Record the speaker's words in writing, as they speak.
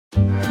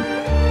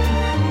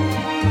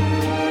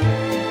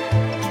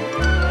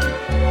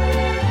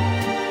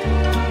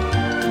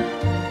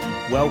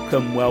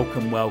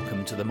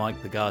Welcome to the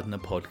Mike the Gardener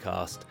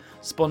podcast,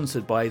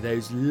 sponsored by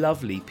those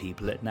lovely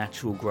people at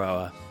Natural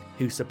Grower,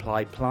 who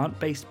supply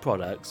plant-based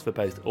products for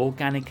both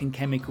organic and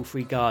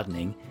chemical-free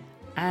gardening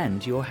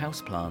and your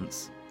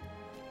houseplants.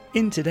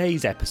 In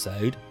today's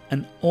episode,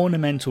 an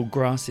ornamental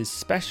grasses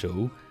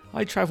special,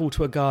 I travel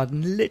to a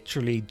garden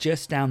literally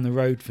just down the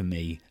road from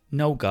me,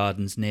 Knoll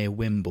Gardens near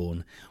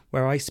Wimborne,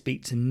 where I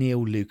speak to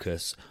Neil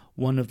Lucas,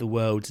 one of the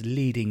world's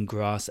leading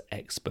grass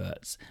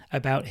experts,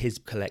 about his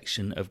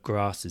collection of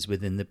grasses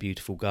within the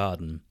beautiful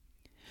garden.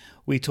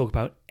 We talk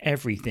about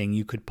everything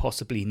you could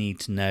possibly need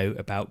to know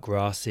about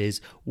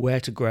grasses, where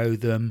to grow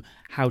them,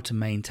 how to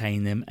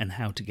maintain them, and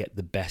how to get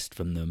the best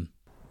from them.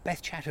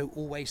 Beth Chatto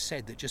always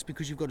said that just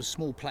because you've got a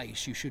small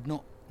place, you should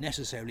not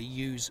necessarily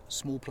use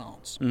small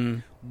plants.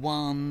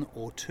 One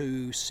or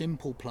two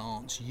simple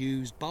plants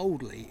used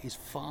boldly is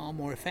far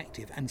more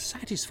effective and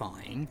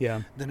satisfying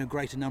than a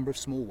greater number of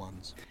small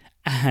ones.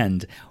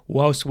 And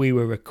whilst we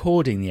were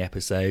recording the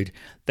episode,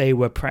 they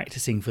were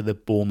practicing for the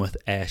Bournemouth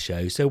Air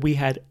Show, so we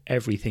had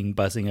everything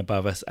buzzing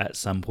above us at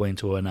some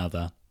point or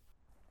another.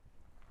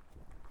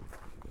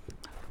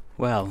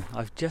 Well,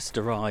 I've just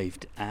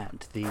arrived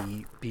at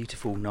the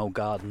beautiful Knoll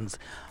Gardens,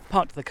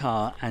 parked the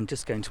car and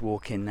just going to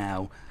walk in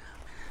now.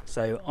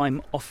 So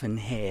I'm often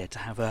here to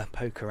have a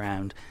poke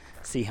around,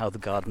 see how the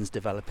garden's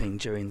developing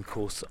during the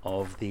course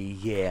of the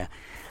year.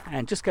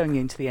 And just going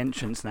into the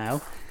entrance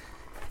now.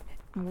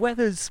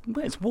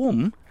 It's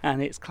warm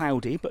and it's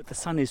cloudy, but the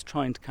sun is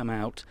trying to come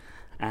out,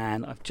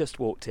 and I've just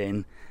walked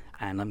in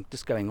and I'm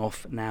just going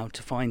off now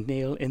to find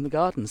Neil in the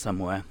garden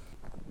somewhere.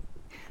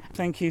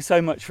 Thank you so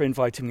much for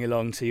inviting me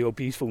along to your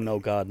beautiful Knoll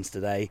Gardens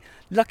today.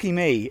 Lucky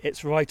me,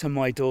 it's right on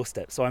my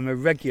doorstep, so I'm a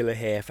regular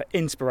here for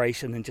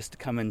inspiration and just to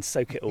come and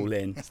soak it all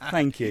in.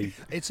 Thank you.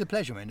 It's a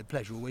pleasure, man, a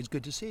pleasure. Always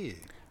good to see you.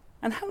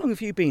 And how long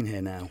have you been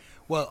here now?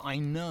 Well, I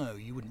know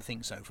you wouldn't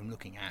think so from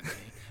looking at me,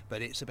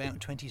 but it's about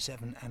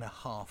 27 and a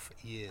half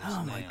years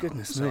now. Oh, my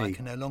goodness so me. I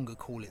can no longer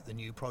call it the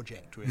new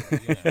project, really.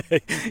 You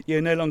know.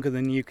 You're no longer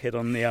the new kid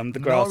on the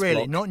grass Not really,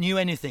 block. not new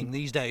anything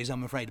these days,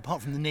 I'm afraid,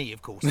 apart from the knee,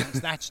 of course.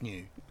 That's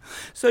new.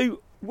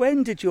 So,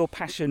 when did your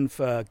passion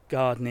for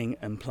gardening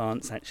and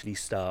plants actually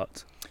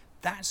start?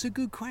 That's a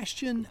good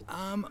question.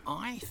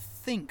 I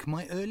think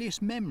my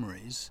earliest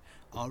memories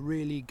are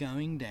really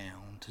going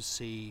down to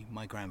see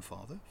my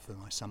grandfather for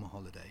my summer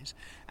holidays,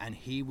 and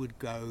he would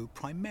go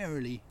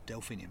primarily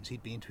delphiniums.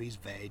 He'd be into his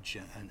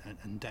veg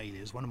and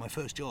dahlias. One of my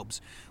first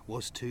jobs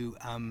was to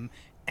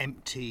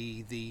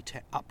empty the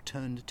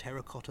upturned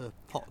terracotta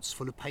pots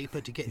full of paper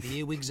to get the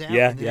earwigs out.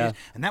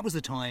 And that was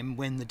the time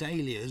when the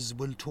dahlias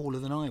were taller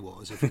than I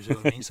was, if you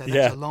know what I mean. So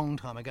that's a long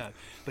time ago.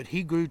 But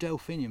he grew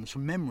delphiniums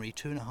from memory,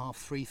 2,500,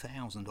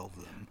 3,000 of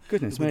them.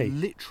 Goodness me! me.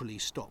 Would literally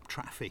stop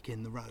traffic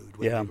in the road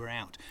when we were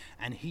out.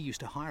 And he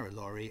used to hire a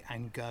lorry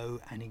and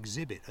go and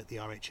exhibit at the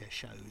RHS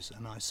shows.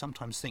 And I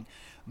sometimes think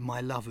my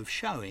love of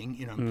showing,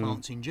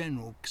 plants in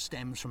general,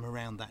 stems from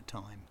around that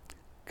time.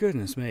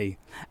 Goodness me.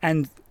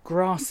 And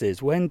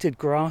grasses, when did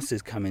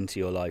grasses come into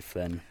your life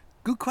then?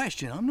 Good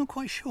question. I'm not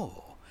quite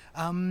sure.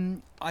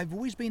 I've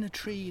always been a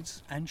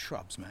trees and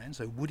shrubs man,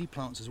 so woody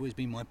plants has always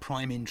been my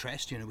prime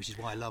interest, which is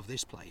why I love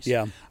this place.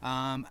 And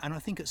I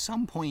think at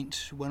some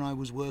point when I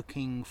was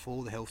working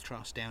for the Health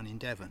Trust down in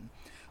Devon,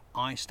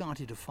 I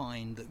started to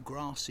find that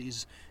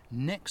grasses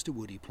next to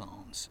woody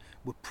plants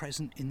were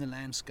present in the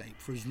landscape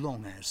for as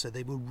long as, so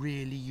they were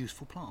really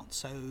useful plants.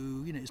 So,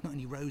 it's not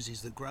only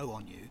roses that grow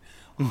on you.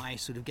 I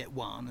sort of get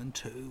 1 and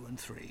 2 and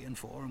 3 and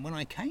 4. And when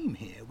I came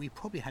here, we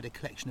probably had a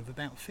collection of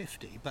about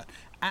 50. But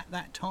at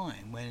that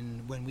time,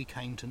 when we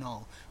came to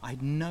Knoll, I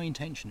had no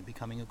intention of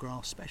becoming a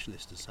grass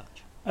specialist as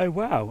such. Oh,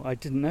 wow, I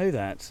didn't know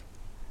that.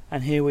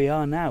 And here we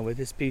are now with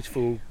this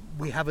beautiful...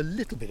 We have a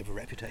little bit of a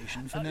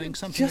reputation for knowing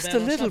something just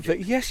about a little our subject.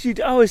 bit. Yes, you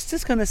do. I was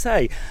just going to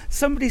say,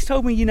 somebody's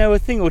told me you know a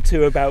thing or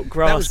two about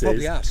grasses. That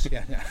was probably us,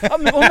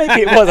 yeah. Or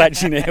maybe it was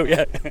actually Neil,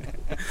 yeah.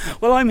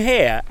 Well, I'm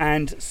here,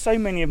 and so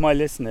many of my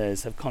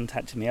listeners have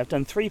contacted me. I've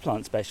done 3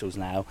 plant specials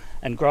now,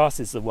 and grass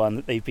is the one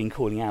that they've been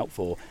calling out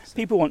for.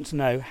 People want to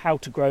know how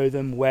to grow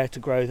them, where to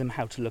grow them,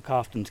 how to look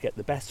after them to get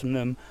the best from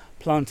them,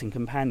 planting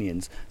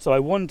companions. So I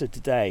wondered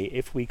today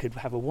if we could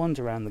have a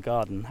wander around the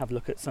garden, have a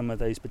look at some of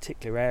those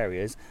particular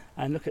areas,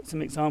 and look at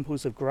some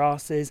examples of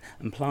grasses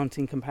and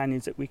planting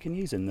companions that we can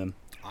use in them.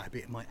 It'd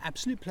be my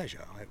absolute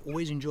pleasure. I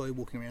always enjoy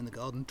walking around the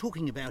garden,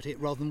 talking about it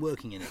rather than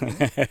working in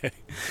it.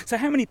 So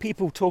how many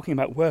people talking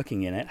about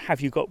working in it have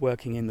you got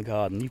working in the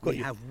garden? We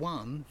have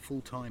one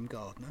full-time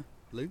gardener,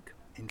 Luke,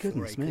 in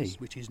Goodness 4 acres, me.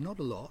 which is not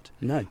a lot.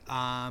 No.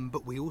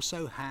 But we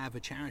also have a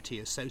charity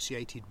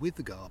associated with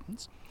the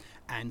gardens.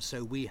 And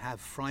so we have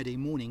Friday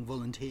morning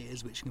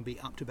volunteers, which can be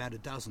up to about a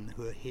dozen,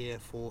 who are here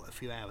for a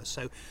few hours.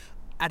 So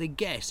at a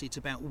guess, it's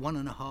about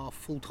 1.5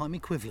 full-time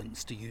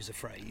equivalents, to use a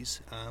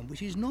phrase,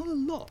 which is not a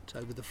lot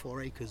over the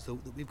 4 acres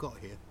that we've got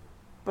here.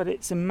 But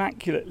it's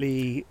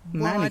immaculately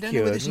manicured, I don't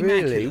know whether it's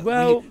really. Immaculate.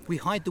 Well, we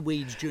hide the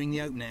weeds during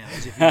the open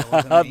hours, if you know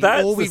what I mean.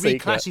 That's or we the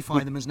secret.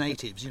 reclassify them as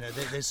natives.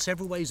 There's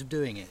several ways of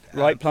doing it.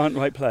 Right plant,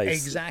 right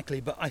place. Exactly.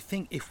 But I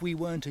think if we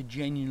weren't a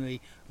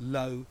genuinely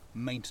low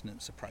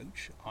maintenance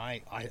approach,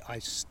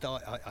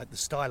 the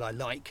style I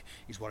like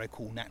is what I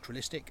call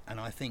naturalistic, and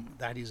I think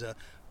that is a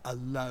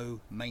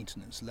low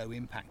maintenance, low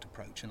impact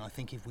approach. And I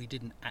think if we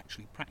didn't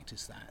actually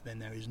practice that, then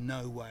there is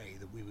no way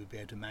that we would be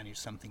able to manage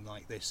something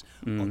like this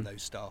on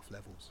those staff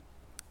levels.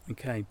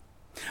 Okay.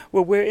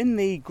 Well, we're in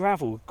the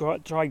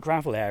dry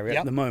gravel area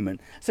at the moment.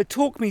 So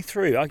talk me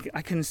through.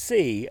 I can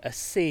see a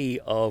sea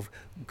of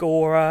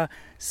Gora,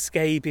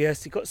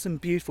 scabious. You've got some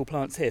beautiful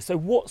plants here. So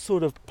what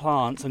sort of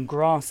plants and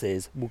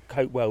grasses will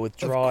cope well with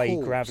dry,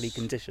 gravelly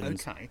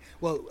conditions? Okay.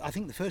 Well, I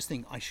think the first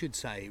thing I should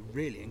say,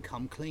 really, and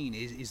come clean,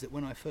 is that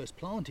when I first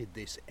planted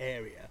this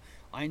area,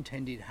 I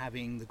intended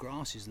having the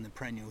grasses and the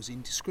perennials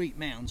in discrete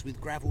mounds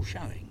with gravel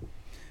showing.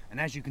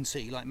 And as you can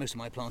see, like most of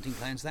my planting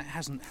plans, that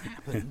hasn't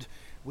happened.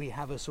 We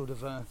have a sort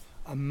of a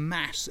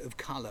mass of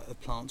colour of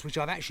plants, which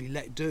I've actually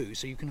let do,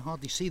 so you can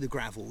hardly see the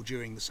gravel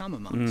during the summer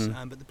months,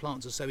 but the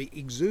plants are so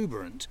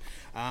exuberant,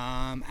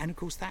 and of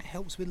course that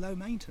helps with low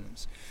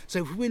maintenance.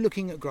 So if we're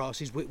looking at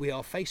grasses, we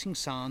are facing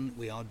sun,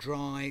 we are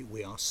dry,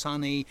 we are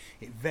sunny,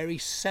 it very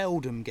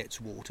seldom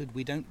gets watered.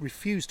 We don't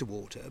refuse to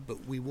water,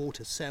 but we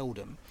water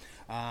seldom.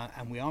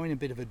 And we are in a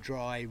bit of a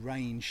dry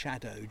rain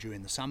shadow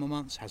during the summer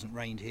months. Hasn't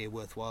rained here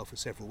worthwhile for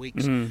several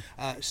weeks.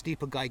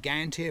 Stipa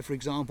gigantea, for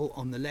example,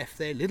 on the left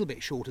there, a little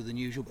bit shorter than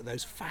usual, but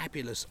those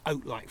fabulous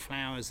oat-like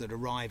flowers that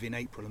arrive in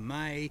April and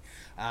May.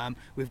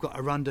 We've got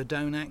Arunda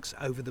donax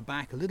over the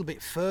back, a little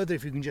bit further,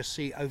 if you can just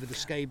see over the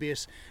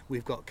scabious.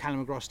 We've got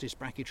Calamagrostis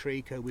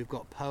brachytricha. We've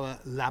got Poa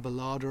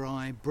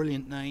labellarii,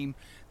 brilliant name.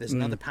 There's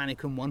another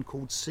panicum, one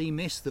called Sea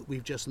Mist, that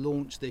we've just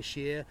launched this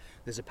year.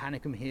 There's a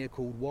panicum here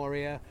called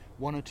Warrior,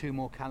 one or two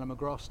more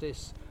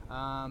Calamagrostis,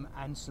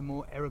 and some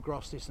more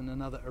Eragrostis and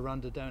another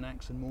Arunda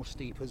donax and more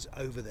Stipas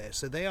over there.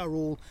 So they are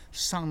all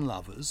sun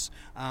lovers,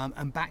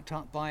 and backed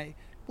up by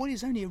what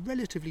is only a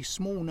relatively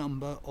small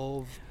number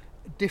of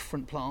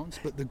different plants,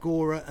 but the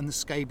Gora and the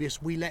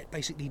scabious we let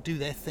basically do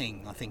their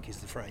thing, I think is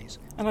the phrase.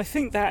 And I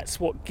think that's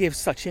what gives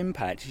such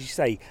impact, as you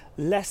say,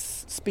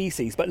 less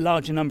species but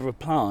larger number of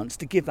plants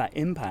to give that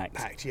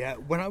impact. Yeah.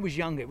 When I was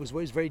younger, it was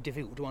always very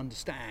difficult to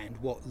understand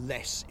what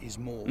less is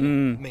more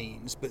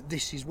means, but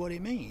this is what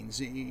it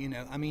means.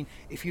 I mean,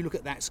 if you look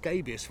at that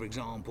scabious, for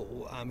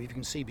example, if you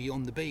can see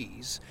beyond the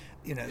bees,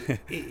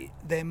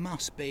 there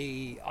must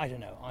be, I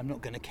don't know, I'm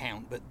not going to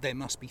count, but there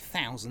must be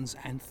thousands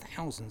and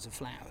thousands of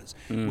flowers,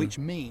 which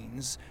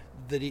means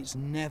that it's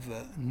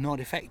never not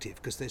effective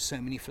because there's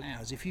so many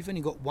flowers. If you've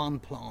only got one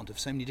plant of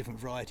so many different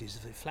varieties,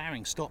 if the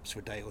flowering stops for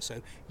a day or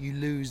so, you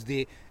lose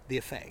the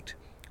effect.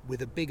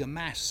 With a bigger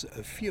mass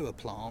of fewer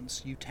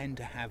plants, you tend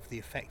to have the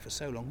effect for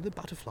so long. The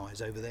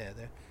butterflies over there,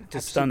 they're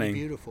just stunning,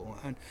 beautiful,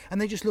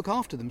 and they just look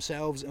after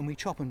themselves, and we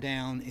chop them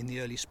down in the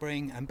early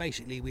spring, and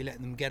basically we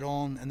let them get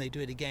on, and they do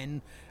it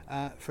again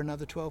for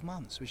another 12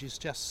 months, which is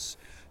just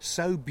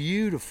so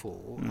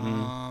beautiful.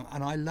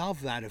 And I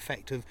love that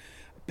effect of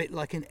a bit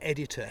like an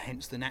editor,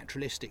 hence the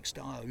naturalistic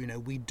style.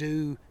 We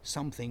do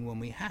something when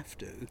we have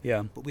to,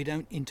 but we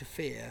don't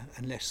interfere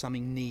unless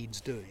something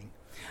needs doing.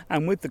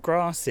 And with the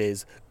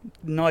grasses,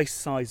 nice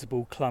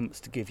sizable clumps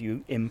to give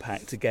you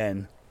impact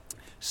again.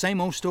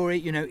 Same old story,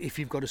 if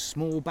you've got a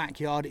small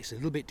backyard, it's a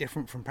little bit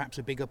different from perhaps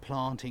a bigger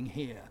planting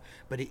here,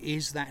 but it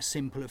is that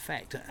simple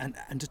effect.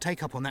 And to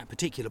take up on that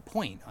particular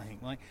point, I think,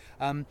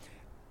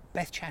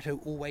 Beth Chatto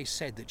always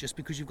said that just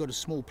because you've got a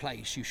small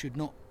place, you should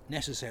not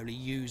necessarily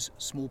use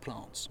small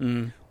plants.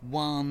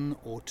 One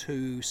or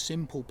two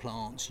simple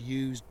plants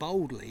used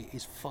boldly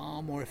is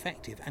far more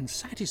effective and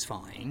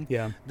satisfying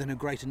than a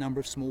greater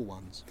number of small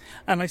ones.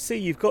 And I see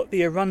you've got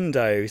the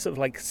arundo, sort of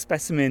like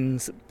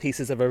specimens,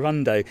 pieces of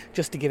arundo,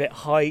 just to give it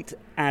height,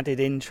 added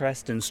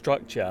interest and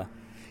structure.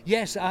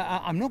 Yes,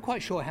 I'm not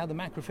quite sure how the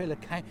macrophylla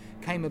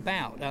came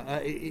about.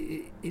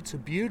 It's a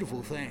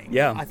beautiful thing.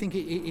 Yeah. I think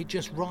it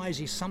just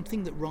rises,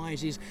 something that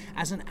rises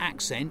as an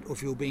accent, or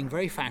if you're being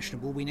very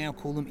fashionable, we now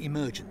call them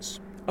emergence.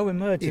 Oh,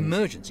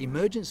 emergence.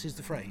 Emergence is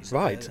the phrase.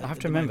 Right, I have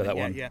to remember that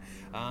one. Yeah.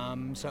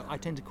 So I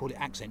tend to call it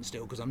accent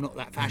still because I'm not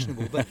that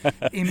fashionable, but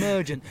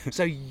emergent.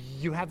 So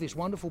you have this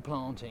wonderful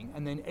planting,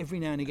 and then every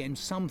now and again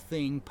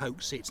something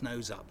pokes its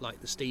nose up, like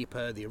the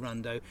Stipa, the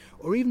Arundo,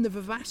 or even the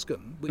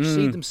Vivascum, which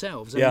seed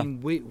themselves. I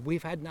mean,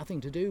 we've had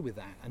nothing to do with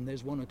that, and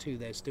there's one or two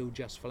there still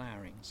just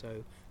flowering.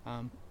 So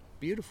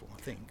beautiful,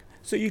 I think.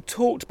 So you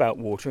talked about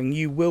watering.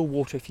 You will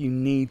water if you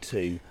need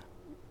to.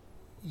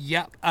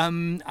 Yep. I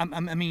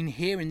mean,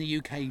 here in the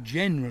UK,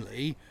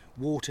 generally,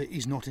 water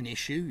is not an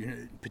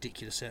issue,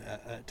 particular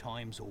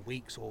times or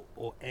weeks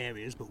or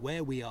areas. But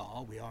where we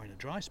are in a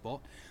dry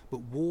spot. But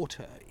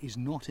water is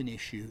not an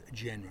issue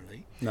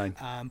generally. No.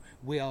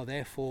 We are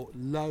therefore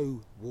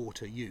low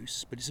water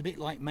use, but it's a bit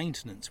like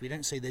maintenance. We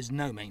don't say there's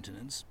no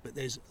maintenance, but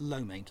there's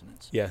low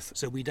maintenance. Yes.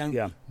 So we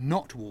don't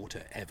not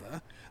water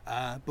ever,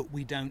 but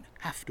we don't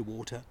have to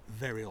water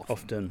very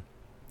often.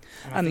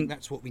 And I think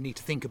that's what we need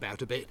to think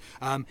about a bit,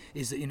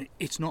 is that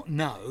it's not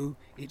no,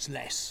 it's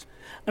less.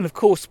 And of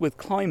course, with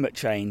climate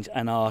change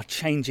and our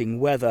changing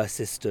weather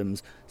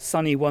systems,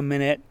 sunny one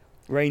minute,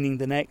 raining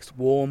the next,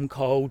 warm,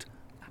 cold,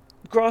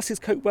 grasses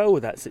cope well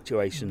with that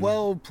situation.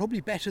 Well, probably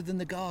better than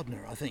the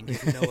gardener, I think,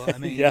 if you know what I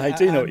mean. Yeah, I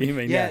do know what you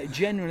mean. Yeah,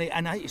 generally,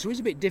 and it's always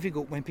a bit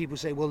difficult when people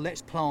say, well,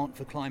 let's plant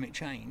for climate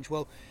change.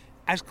 Well,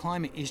 as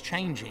climate is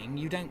changing,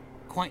 you don't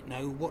quite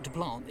know what to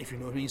plant, if you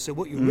know what I mean. So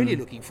what you're really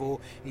looking for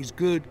is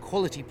good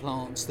quality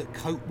plants that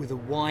cope with a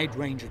wide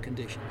range of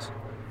conditions.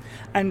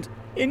 And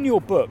in your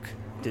book,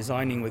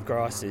 Designing with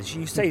Grasses,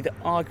 you say that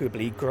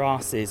arguably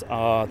grasses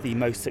are the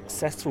most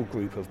successful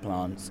group of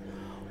plants.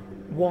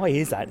 Why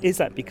is that? Is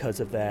that because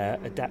of their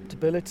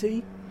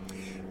adaptability?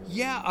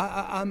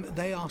 Yeah,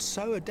 they are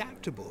so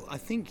adaptable. I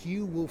think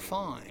you will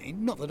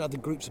find, not that other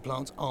groups of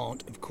plants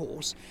aren't, of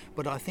course,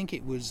 but I think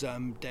it was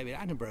David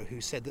Attenborough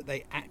who said that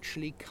they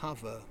actually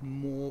cover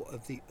more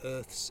of the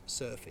Earth's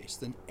surface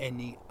than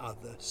any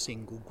other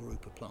single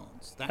group of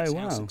plants. That's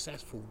how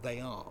successful they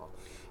are.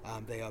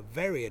 They are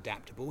very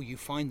adaptable. You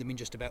find them in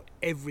just about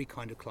every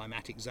kind of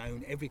climatic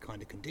zone, every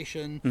kind of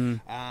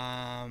condition.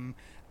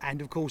 And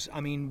of course,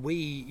 I mean,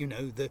 we,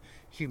 the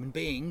human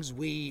beings,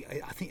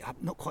 I think, I'm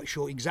not quite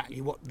sure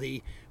exactly what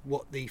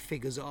the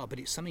figures are, but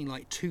it's something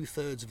like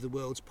 2/3 of the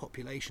world's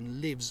population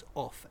lives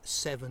off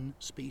 7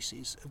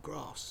 species of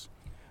grass: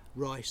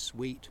 rice,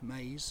 wheat,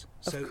 maize.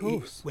 Of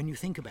course. When you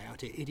think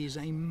about it, it is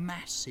a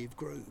massive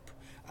group,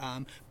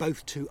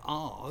 both to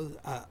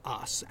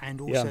us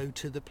and also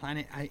to the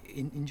planet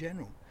in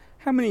general.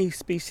 How many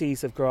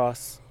species of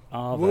grass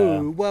are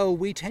there? Well,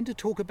 we tend to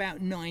talk about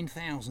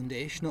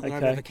 9,000-ish, not that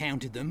I've ever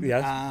counted them.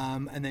 Yes.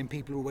 And then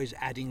people are always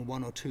adding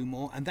 1 or 2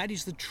 more, and that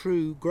is the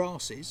true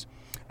grasses.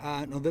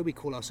 And although we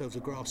call ourselves a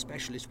grass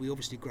specialist, we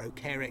obviously grow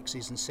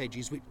carexes and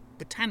sedges, which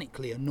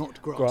botanically are not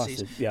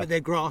grasses, but they're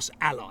grass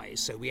allies,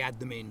 so we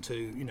add them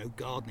into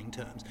gardening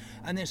terms.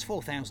 And there's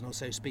 4,000 or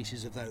so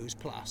species of those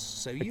plus,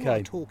 so you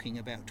are talking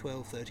about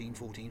 12, 13,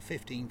 14,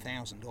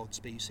 15,000 odd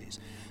species.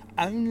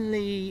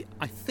 Only,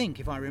 I think,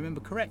 if I remember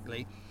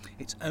correctly,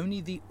 it's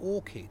only the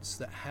orchids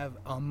that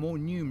are more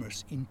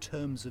numerous in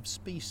terms of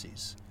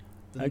species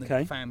than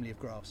the family of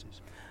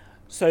grasses.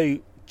 So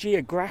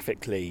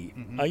geographically,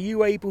 are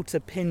you able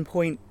to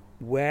pinpoint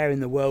where in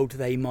the world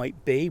they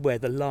might be, where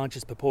the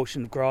largest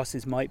proportion of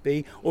grasses might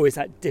be, or is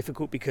that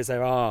difficult because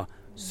there are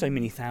so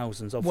many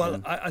thousands of them?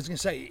 Well, I was going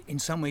to say, in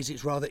some ways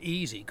it's rather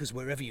easy, because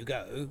wherever you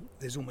go,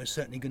 there's almost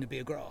certainly going to be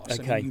a grass.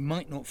 I mean, you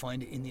might not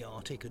find it in the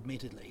Arctic,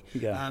 admittedly.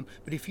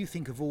 But if you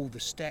think of all the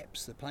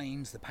steppes, the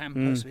plains, the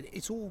pampas,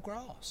 it's all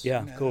grass.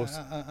 Yeah, of course.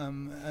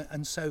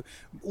 And so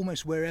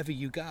almost wherever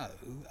you go,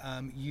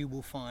 you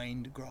will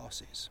find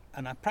grasses.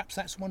 And perhaps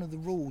that's one of the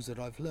rules that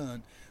I've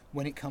learned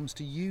when it comes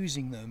to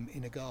using them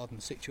in a garden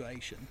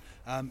situation.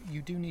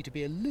 You do need to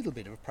be a little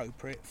bit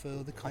appropriate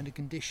for the kind of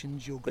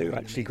conditions you're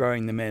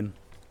growing them in.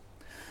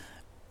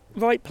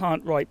 Right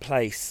plant, right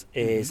place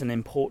is an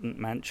important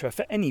mantra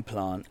for any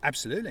plant.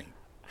 Absolutely.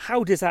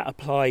 How does that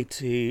apply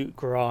to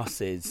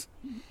grasses?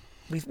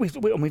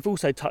 We've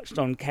also touched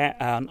on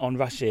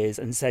rushes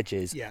and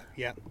sedges. Yeah.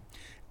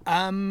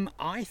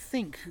 I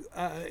think,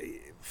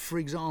 for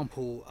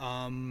example,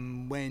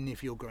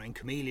 if you're growing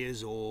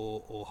camellias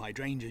or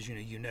hydrangeas,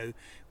 you know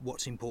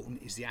what's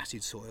important is the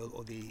acid soil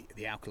or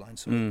the alkaline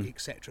soil,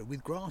 etc.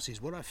 With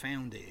grasses, what I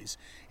found is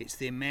it's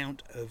the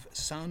amount of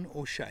sun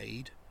or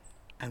shade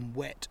and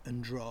wet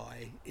and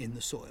dry in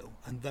the soil,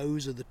 and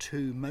those are the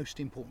 2 most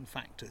important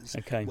factors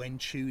when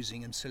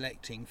choosing and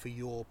selecting for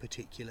your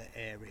particular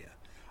area.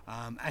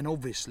 And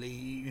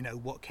obviously,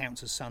 what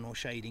counts as sun or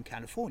shade in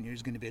California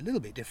is going to be a little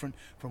bit different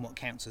from what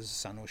counts as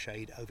sun or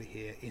shade over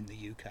here in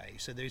the UK.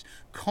 So there's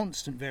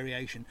constant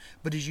variation.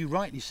 But as you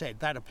rightly said,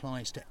 that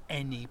applies to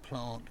any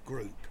plant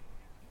group.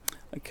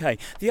 Okay.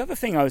 The other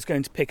thing I was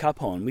going to pick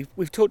up on,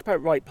 we've talked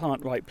about right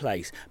plant, right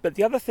place, but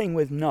the other thing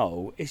with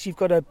Noel is you've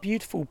got a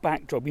beautiful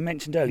backdrop. We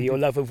mentioned earlier your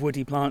love of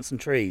woody plants and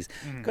trees.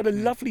 Got a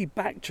lovely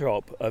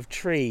backdrop of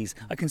trees.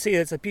 I can see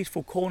there's a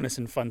beautiful cornice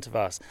in front of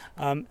us.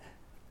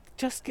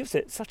 Just gives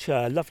it such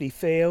a lovely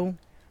feel.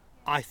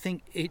 I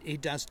think it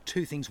does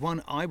 2 things.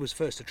 One, I was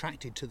first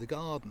attracted to the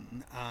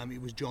garden.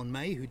 It was John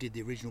May who did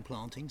the original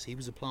plantings. He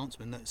was a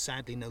plantsman that's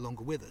sadly no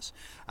longer with us,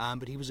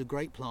 but he was a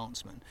great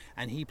plantsman,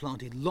 and he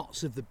planted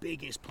lots of the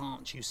biggest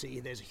plants you see.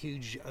 There's a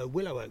huge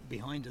willow oak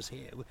behind us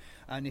here,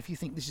 and if you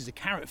think this is a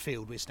carrot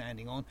field we're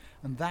standing on,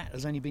 and that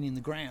has only been in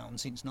the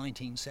ground since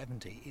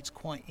 1970, it's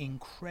quite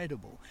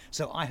incredible.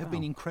 So I have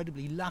been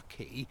incredibly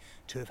lucky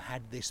to have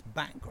had this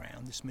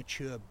background, this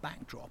mature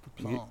backdrop of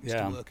plants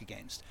to work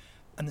against.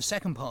 And the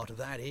second part of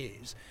that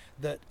is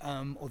that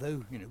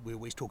although we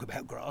always talk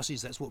about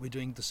grasses, that's what we're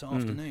doing this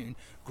afternoon,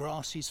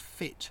 grasses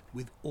fit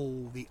with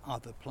all the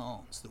other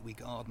plants that we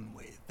garden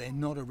with. They're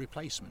not a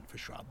replacement for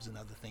shrubs and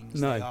other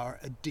things. They are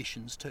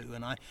additions to.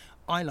 And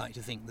I like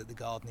to think that the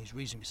garden is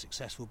reasonably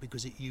successful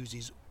because it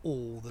uses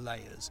all the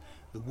layers,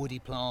 the woody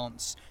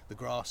plants, the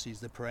grasses,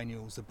 the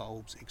perennials, the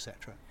bulbs,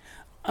 etc.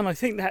 And I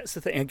think that's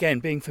the thing, again,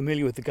 being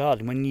familiar with the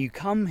garden, when you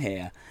come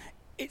here,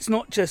 it's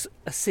not just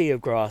a sea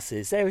of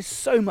grasses. There is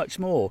so much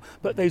more,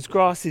 but those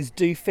grasses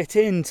do fit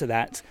into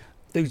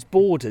those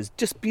borders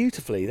just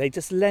beautifully. They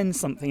just lend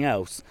something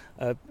else,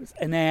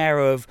 an air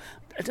of,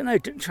 I don't know,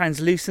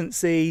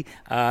 translucency.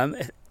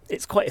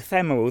 It's quite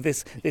ephemeral,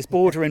 this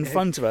border in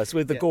front of us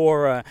with the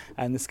Gora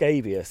and the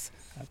scabious.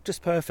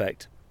 Just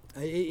perfect.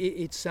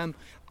 It's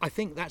I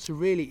think that's a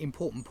really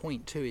important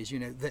point too, is, you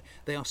know, that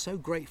they are so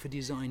great for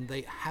design.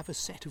 They have a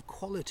set of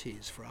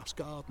qualities for us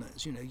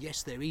gardeners. You know,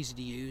 yes, they're easy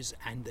to use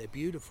and they're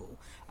beautiful,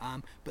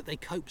 but they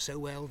cope so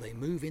well. They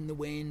move in the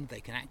wind. They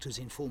can act as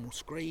informal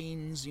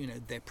screens. You know,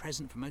 they're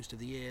present for most of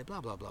the year. Blah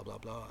blah blah blah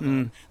blah.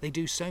 They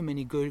do so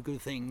many good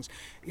things.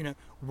 You know,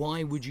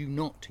 why would you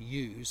not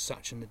use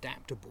such an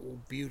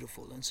adaptable,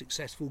 beautiful, and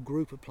successful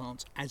group of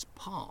plants as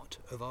part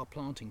of our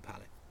planting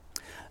palette?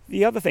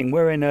 The other thing,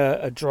 we're in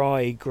a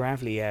dry,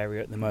 gravelly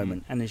area at the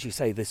moment, and as you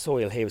say, the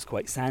soil here is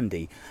quite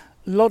sandy.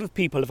 A lot of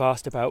people have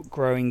asked about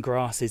growing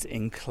grasses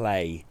in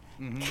clay.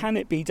 Can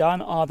it be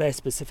done? Are there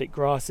specific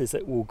grasses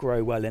that will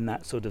grow well in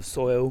that sort of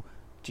soil?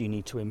 Do you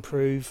need to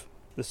improve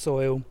the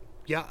soil?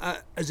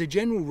 Yeah, as a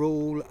general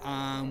rule,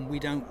 we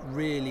don't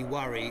really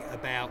worry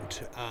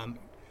about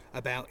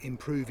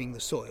improving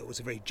the soil. It's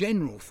a very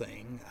general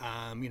thing.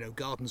 You know,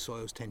 garden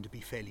soils tend to be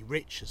fairly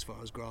rich as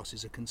far as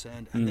grasses are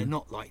concerned, and they're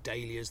not like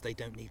dahlias. They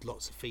don't need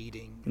lots of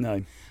feeding.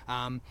 No.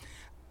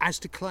 As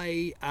to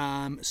clay,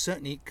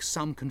 certainly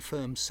some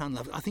confirmed sun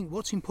love. I think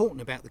what's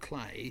important about the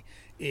clay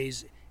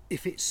is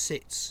if it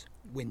sits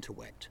winter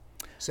wet.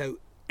 So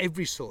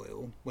every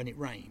soil, when it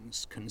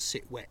rains, can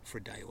sit wet for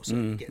a day or so,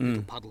 and get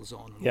little puddles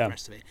on and all the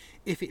rest of it.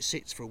 If it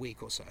sits for a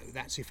week or so,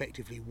 that's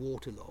effectively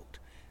waterlogged.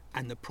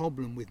 And the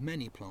problem with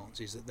many plants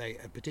is that they,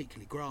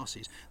 particularly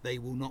grasses, they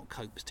will not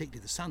cope,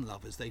 particularly the sun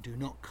lovers, they do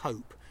not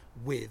cope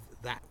with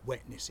that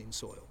wetness in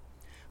soil.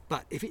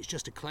 But if it's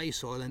just a clay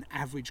soil, an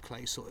average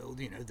clay soil,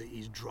 you know, that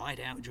is dried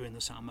out during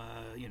the summer,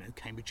 you know,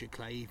 Cambridgeshire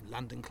clay,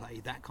 London clay,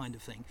 that kind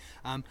of thing,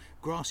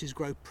 grasses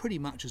grow pretty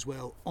much as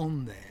well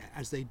on there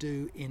as they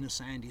do in a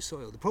sandy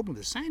soil. The problem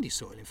with a sandy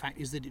soil, in fact,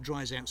 is that it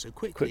dries out so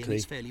quickly. And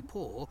it's fairly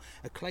poor.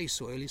 A clay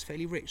soil is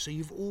fairly rich, so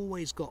you've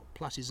always got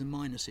pluses and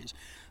minuses.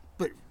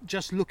 But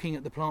just looking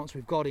at the plants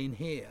we've got in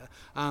here,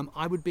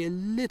 I would be a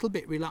little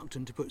bit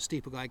reluctant to put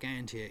Stipa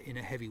gigantea in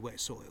a heavy wet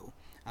soil,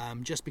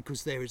 just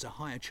because there is a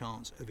higher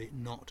chance of it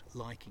not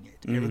liking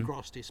it.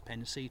 Eragrostis,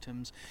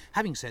 pennisetums.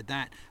 Having said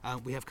that,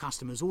 we have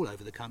customers all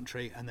over the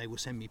country, and they will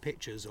send me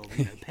pictures of,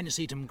 you know,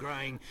 pennisetum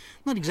growing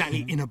not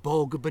exactly in a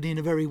bog, but in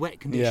a very wet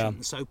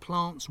condition. So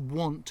plants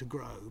want to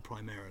grow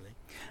primarily.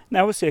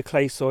 Now, obviously, a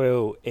clay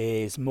soil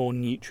is more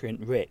nutrient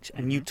rich,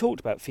 and you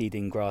talked about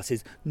feeding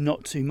grasses,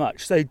 not too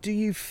much. So do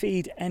you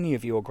feed any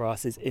of your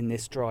grasses in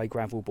this dry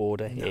gravel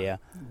border here?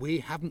 No, we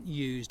haven't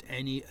used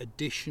any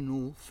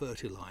additional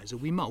fertiliser.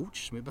 We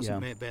mulch, we must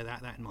bear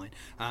that in mind,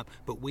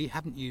 but we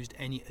haven't used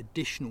any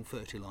additional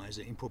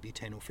fertiliser in probably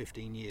 10 or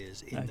 15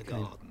 years in the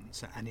garden.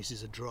 So, and this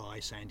is a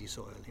dry, sandy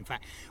soil. In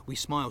fact, we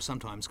smile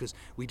sometimes because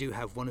we do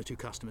have one or two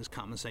customers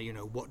come and say, you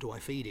know, what do I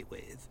feed it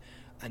with?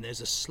 And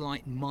there's a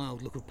slight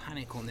mild look of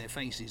panic on their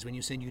faces when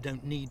you're saying you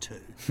don't need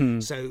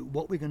to. So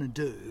what we're going to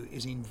do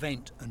is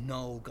invent a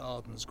Knoll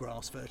Gardens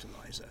grass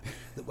fertiliser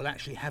that will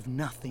actually have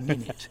nothing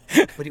in it,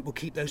 but it will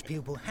keep those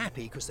people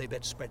happy because they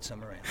better spread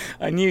some around.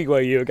 I knew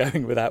where you were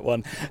going with that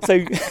one.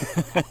 So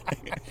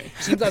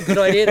seems like a good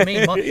idea to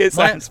me.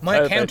 My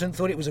accountant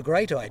thought it was a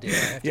great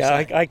idea.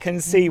 I can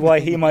see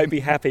why he might be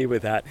happy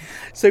with that.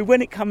 So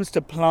when it comes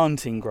to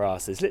planting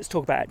grasses, let's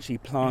talk about actually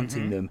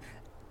planting them.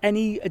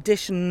 Any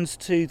additions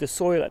to the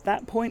soil at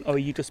that point, or are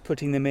you just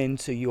putting them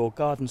into your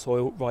garden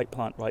soil, right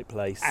plant, right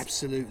place?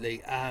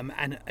 Absolutely.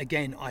 And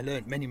again, I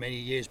learned many, many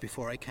years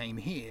before I came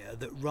here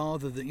that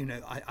rather than, you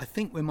know, I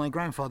think when my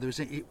grandfather was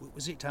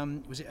it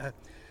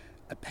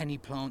a penny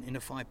plant in a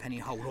 5-penny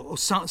hole or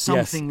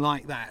something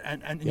like that,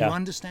 and you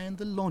understand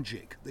the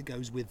logic that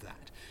goes with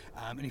that.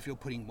 And if you're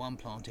putting one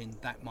plant in,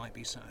 that might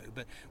be so.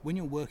 But when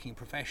you're working a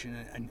profession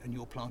and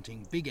you're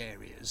planting big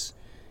areas,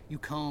 you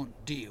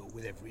can't deal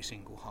with every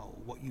single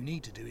hole. What you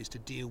need to do is to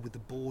deal with the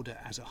border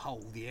as a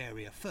whole, the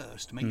area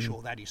first, to make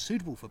sure that is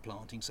suitable for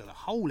planting so the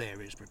whole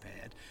area is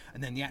prepared,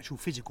 and then the actual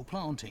physical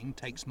planting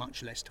takes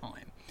much less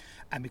time.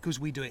 And because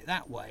we do it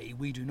that way,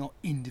 we do not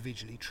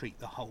individually treat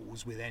the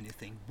holes with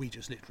anything. We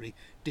just literally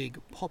dig,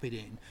 pop it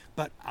in.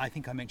 But I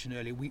think I mentioned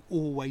earlier, we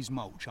always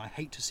mulch. I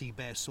hate to see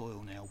bare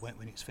soil now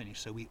when it's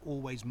finished, so we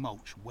always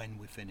mulch when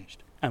we're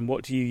finished. And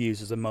what do you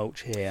use as a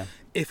mulch here?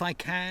 If I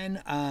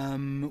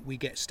can, we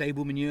get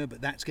stable manure,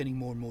 but that's getting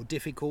more and more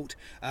difficult.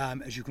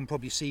 As you can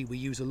probably see, we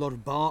use a lot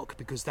of bark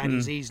because that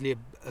is easily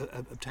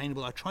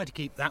obtainable. I try to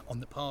keep that on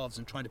the paths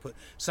and try to put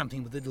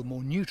something with a little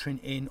more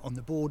nutrient in on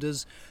the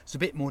borders. It's a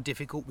bit more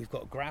difficult. We've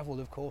got gravel,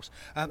 of course.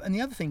 And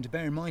the other thing to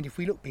bear in mind, if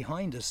we look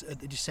behind us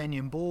at the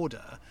Decennian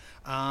border,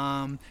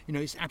 you know,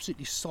 it's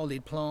absolutely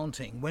solid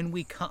planting. When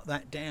we cut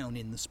that down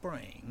in the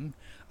spring,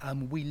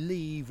 we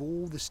leave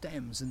all the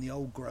stems and the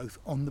old growth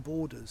on the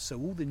borders. So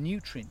all the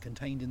nutrient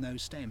contained in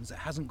those stems that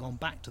hasn't gone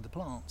back to the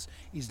plants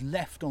is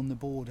left on the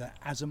border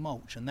as a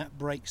mulch, and that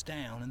breaks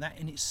down, and that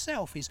in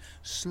itself is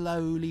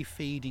slowly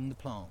feeding the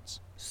plants.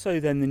 So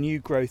then the new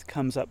growth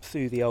comes up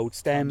through the old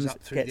stems,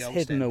 gets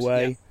hidden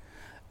away. Yeah.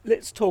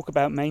 Let's talk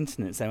about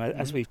maintenance then,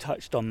 as we've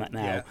touched on that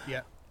now.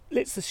 Yeah.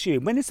 Let's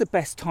assume, when is the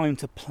best time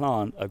to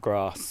plant a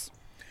grass?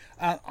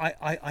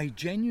 I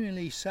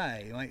genuinely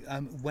say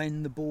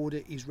when the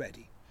border is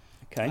ready.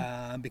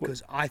 Okay.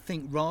 Because I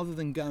think rather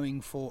than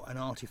going for an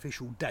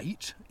artificial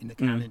date in the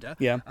calendar,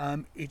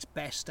 it's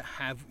best to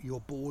have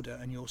your border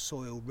and your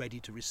soil ready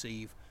to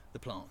receive the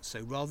plants.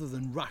 So rather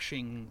than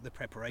rushing the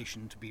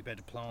preparation to be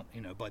better plant,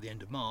 by the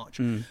end of March,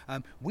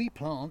 we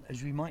plant,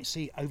 as we might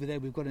see over there,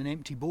 we've got an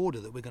empty border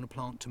that we're going to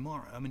plant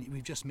tomorrow. I mean,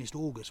 we've just missed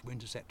August, we're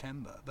into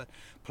September, but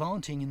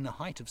planting in the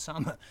height of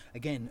summer,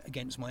 again,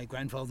 against my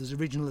grandfather's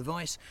original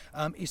advice,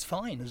 is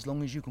fine as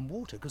long as you can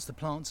water, because the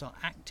plants are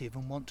active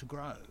and want to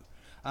grow.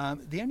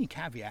 The only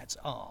caveats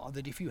are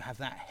that if you have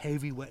that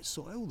heavy wet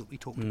soil that we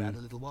talked about a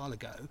little while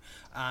ago,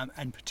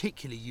 and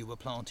particularly you were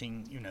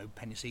planting,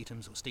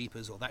 pennicetums or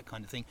steepers or that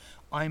kind of thing,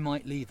 I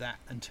might leave that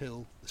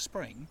until the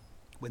spring,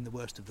 when the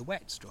worst of the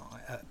wet's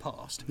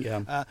passed.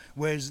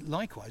 Whereas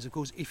likewise, of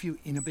course, if you're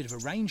in a bit of a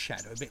rain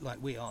shadow, a bit like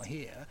we are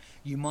here,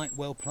 you might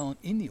well plant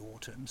in the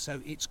autumn,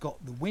 so it's got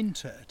the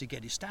winter to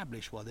get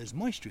established while there's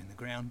moisture in the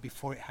ground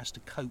before it has to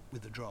cope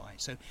with the dry.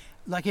 So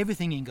like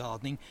everything in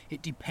gardening,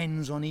 it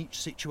depends on each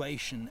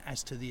situation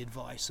as to the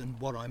advice and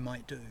what I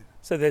might do.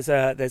 So there's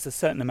a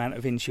certain amount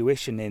of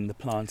intuition in the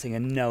planting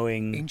and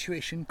knowing...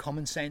 Intuition,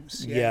 common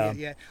sense, I was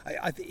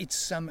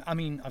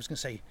going to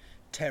say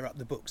tear up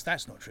the books.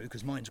 That's not true,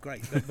 because mine's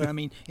great. But I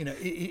mean,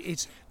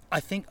 it's... I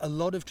think a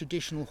lot of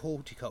traditional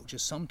horticulture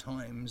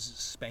sometimes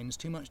spends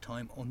too much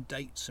time on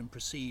dates and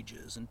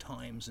procedures and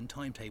times and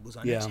timetables.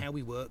 I know it's how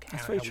we work,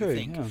 how we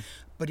think,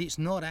 but it's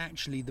not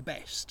actually the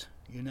best.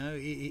 You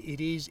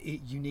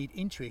need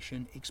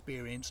intuition,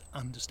 experience,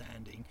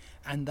 understanding,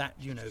 and that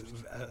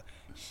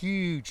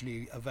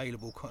hugely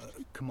available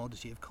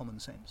commodity of common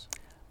sense.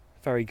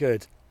 Very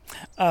good.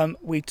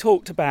 We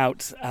talked about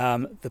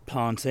the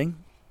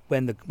planting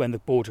when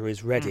the border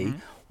is ready.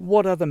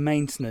 What other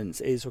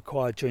maintenance is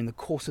required during the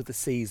course of the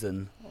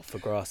season for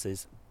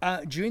grasses?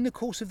 During the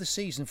course of the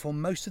season, for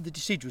most of the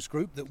deciduous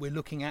group that we're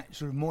looking at,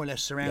 sort of more or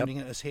less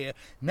surrounding us here,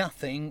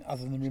 nothing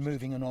other than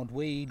removing an odd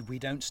weed. We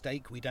don't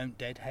stake, we don't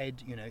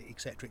deadhead,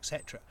 etc.,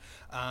 etc.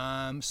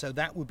 So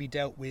that would be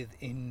dealt with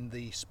in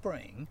the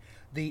spring.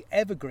 The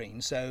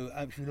evergreen, so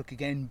if you look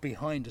again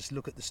behind us,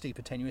 look at the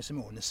Stipa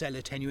tenuissima or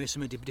Nacella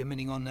tenuissima,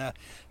 depending on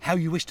how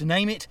you wish to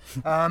name it.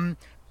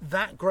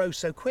 That grows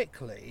so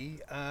quickly,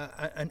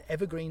 and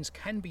evergreens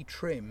can be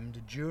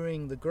trimmed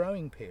during the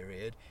growing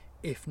period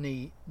if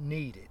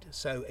needed.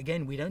 So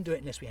again, we don't do it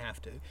unless we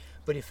have to,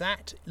 but if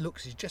that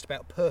looks is just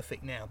about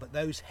perfect now, but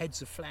those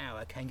heads of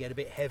flower can get a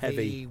bit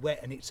heavy,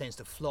 wet, and it tends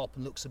to flop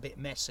and looks a bit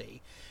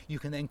messy, you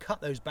can then cut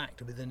those back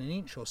to within an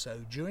inch or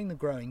so during the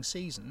growing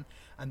season,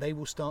 and they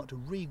will start to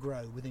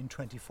regrow within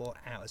 24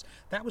 hours.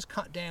 That was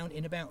cut down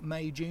in about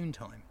May, June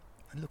time,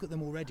 and look at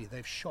them already,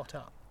 they've shot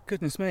up.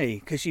 Goodness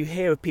me, because you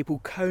hear of people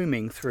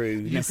combing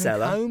through Nacella. You can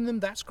comb them,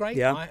 that's great.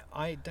 Yeah.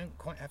 I don't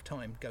quite have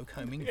time to go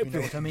combing, if you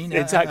know what I mean.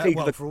 Exactly.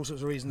 For all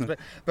sorts of reasons.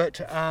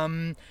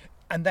 And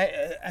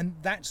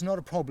that's not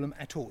a problem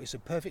at all. It's a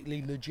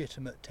perfectly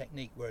legitimate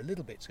technique where a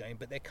little bit's going,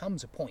 but there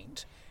comes a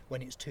point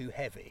when it's too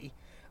heavy,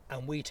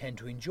 and we tend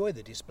to enjoy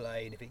the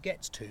display, and if it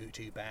gets too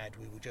bad,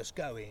 we will just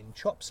go in,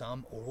 chop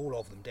some or all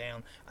of them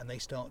down, and they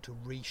start to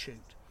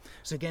reshoot.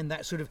 So again,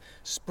 that sort of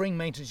spring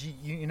maintenance,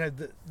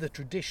 the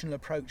traditional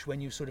approach when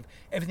you sort of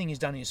everything is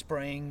done in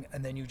spring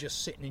and then you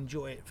just sit and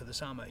enjoy it for the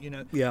summer.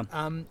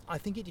 I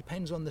think it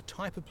depends on the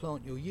type of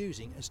plant you're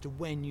using as to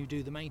when you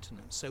do the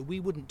maintenance. So we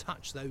wouldn't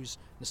touch those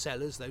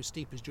Nacellas, those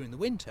Stipas during the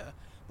winter,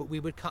 but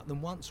we would cut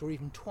them once or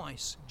even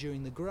twice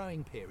during the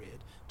growing period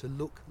to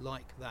look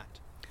like that.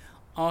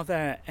 Are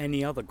there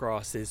any other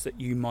grasses that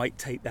you might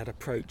take that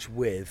approach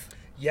with?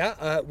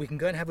 Yeah, we can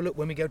go and have a look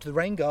when we go to the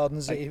rain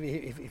gardens,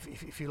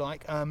 if you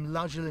like.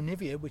 Lugula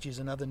nivea, which is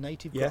another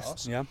native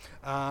grass,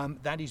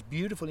 that is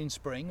beautiful in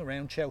spring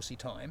around Chelsea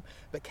time,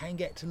 but can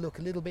get to look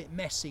a little bit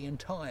messy and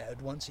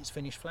tired once it's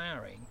finished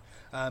flowering.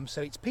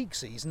 So its peak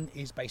season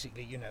is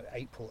basically,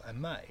 April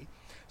and May.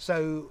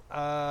 So,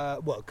 a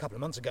couple of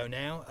months ago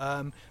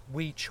now,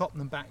 we chopped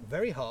them back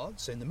very hard,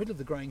 so in the middle of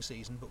the growing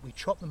season, but we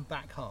chopped them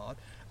back hard.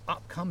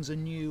 Up comes a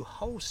new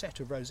whole set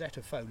of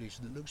rosetta foliage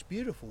that looks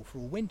beautiful for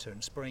winter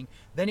and spring.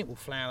 Then it will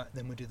flower,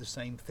 then we'll do the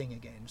same thing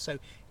again. So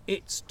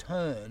its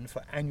turn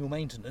for annual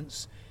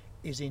maintenance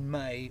is in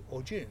May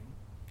or June,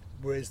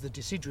 whereas the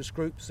deciduous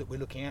groups that we're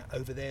looking at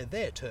over there,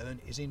 their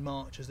turn is in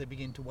March as they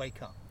begin to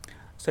wake up.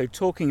 So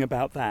talking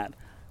about that,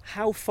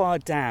 How far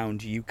down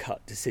do you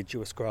cut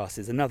deciduous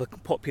grasses? Another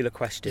popular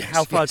question.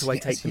 How far do I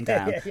take them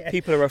down?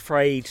 People are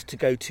afraid to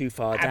go too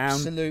far down.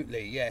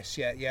 Absolutely, yes,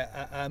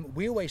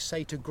 we always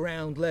say to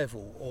ground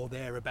level or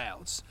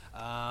thereabouts,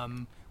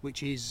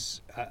 which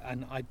is,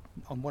 and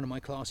on one of my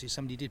classes,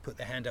 somebody did put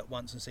their hand up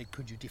once and say,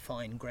 "Could you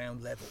define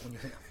ground level?" And you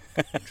think,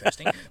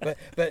 interesting,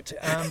 but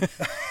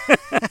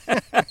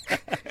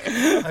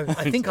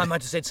I think I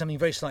might have said something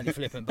very slightly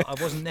flippant, but I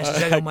wasn't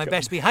necessarily on my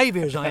best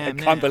behaviour as I am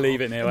now. I can't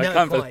believe it now. I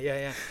can't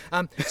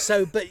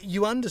quite, but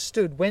you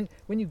understood when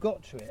you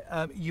got to it.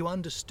 You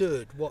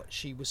understood what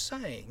she was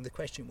saying. The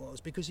question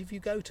was, because if you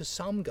go to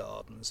some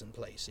gardens and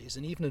places,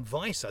 and even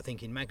advice, I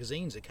think in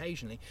magazines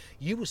occasionally,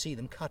 you will see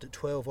them cut at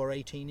 12 or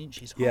 18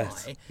 inches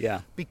high.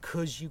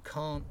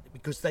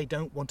 Because they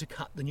don't want to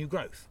cut the new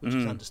growth, which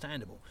is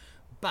understandable.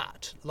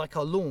 But like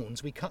our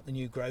lawns, we cut the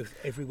new growth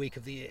every week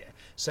of the year.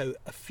 So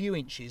a few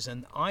inches,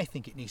 and I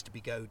think it needs to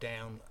go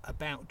down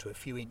about to a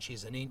few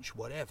inches, an inch,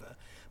 whatever,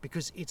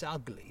 because it's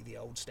ugly, the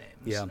old stems.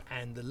 Yeah.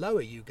 And the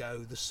lower you go,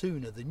 the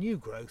sooner the new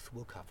growth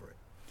will cover it.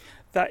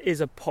 That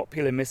is a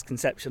popular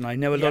misconception. I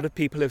know a lot of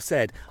people have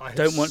said,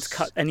 don't want to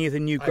cut any of the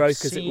new growth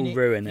because it will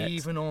ruin it.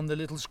 Even on the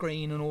little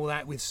screen and all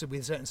that, with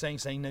certain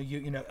saying no,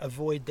 you know,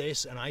 avoid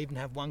this. And I even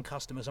have one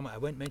customer, I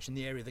won't mention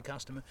the area of the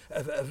customer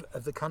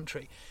of the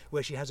country,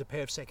 where she has a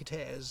pair of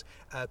secateurs,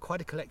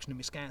 quite a collection of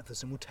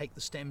miscanthus, and will take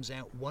the stems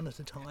out one at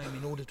a time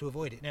in order to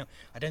avoid it. Now,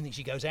 I don't think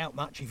she goes out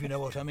much, if you know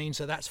what I mean,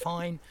 so that's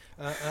fine.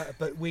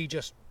 But we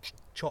just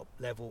chop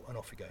level and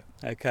off we go.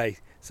 Okay,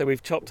 so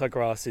we've chopped our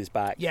grasses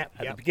back at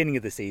the beginning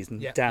of the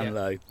season, down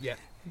low,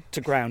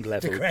 to ground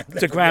level.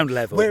 To ground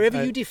level.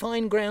 Wherever you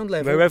define ground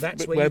level,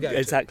 that's where you go.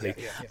 Exactly.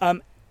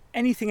 To.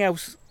 Anything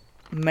else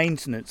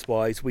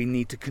maintenance-wise we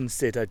need to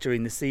consider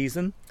during the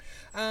season?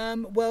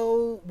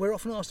 Well, we're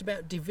often asked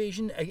about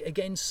division.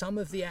 Again, some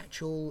of the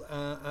actual,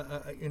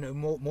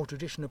 more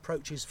traditional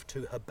approaches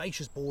to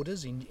herbaceous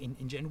borders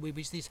in general,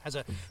 which this has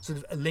a sort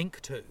of a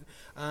link to,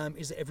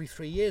 is that every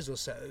 3 years or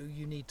so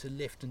you need to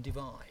lift and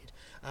divide.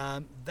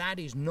 That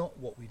is not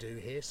what we do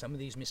here. Some of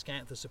these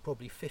miscanthus are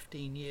probably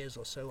 15 years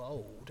or so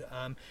old.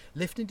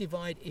 Lift and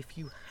divide if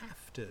you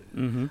have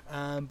to,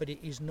 but it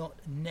is not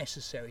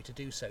necessary to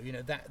do so. You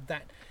know,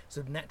 that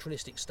sort of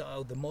naturalistic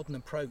style, the modern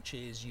approach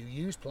is you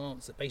use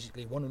plants that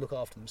basically want to look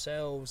after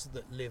themselves,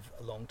 that live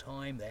a long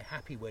time, they're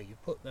happy where you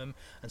put them,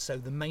 and so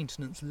the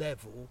maintenance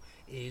level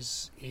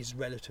is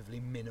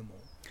relatively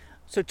minimal.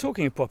 So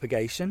talking of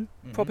propagation,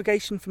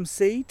 propagation from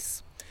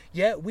seeds?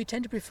 Yeah, we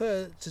tend to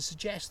prefer to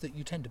suggest that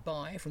you tend to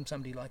buy from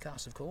somebody like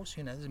us, of course.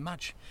 You know, there's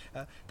much,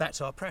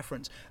 that's our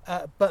preference.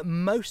 But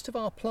most of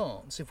our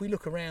plants, if we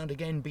look around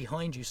again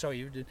behind you,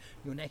 sorry,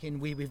 your neck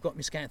in, we've got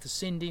Miscanthus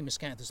Cindy,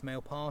 Miscanthus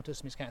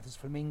malepartus, Miscanthus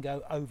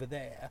flamingo over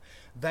there.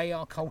 They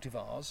are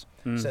cultivars,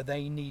 so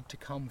they need to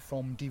come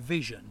from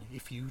division.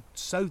 If you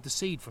sowed the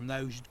seed from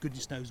those,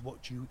 goodness knows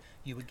what you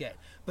would get.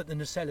 But the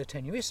Nucella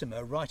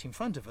tenuissima right in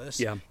front of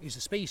us is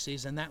a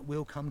species, and that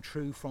will come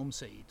true from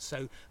seed.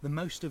 So the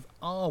most of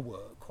our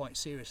work, quite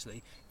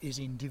seriously, is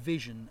in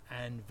division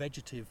and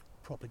vegetative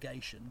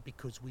propagation,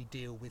 because we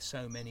deal with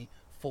so many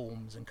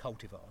forms and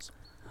cultivars.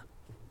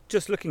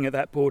 Just looking at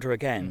that border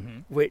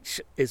again,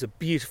 which is a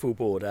beautiful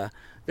border,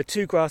 the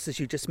two grasses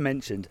you just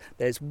mentioned,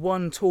 there's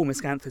one tall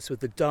miscanthus with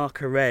the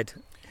darker red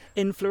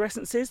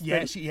inflorescences.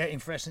 Yes,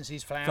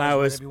 inflorescences,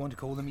 flowers, whatever you want to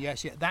call them.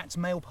 Yes, that's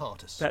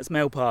malepartus. That's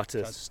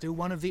malepartus. That's still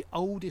one of the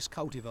oldest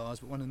cultivars,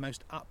 but one of the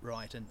most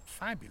upright and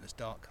fabulous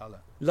dark colour.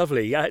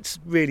 Lovely. Yeah, it's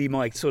really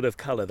my sort of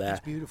colour there.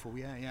 It's beautiful.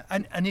 Yeah.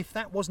 And if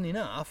that wasn't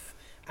enough,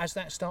 as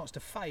that starts to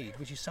fade,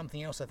 which is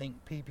something else I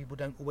think people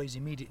don't always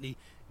immediately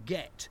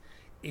get,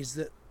 is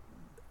that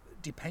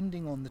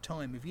depending on the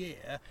time of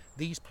year,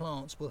 these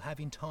plants will have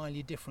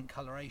entirely different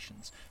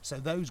colorations. So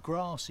those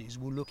grasses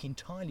will look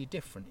entirely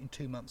different in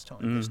 2 months'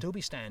 time. They'll still be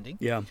standing.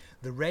 Yeah.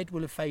 The red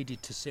will have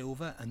faded to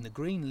silver, and the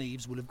green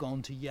leaves will have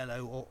gone to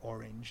yellow or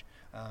orange,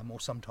 or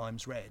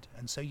sometimes red.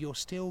 And so you're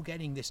still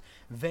getting this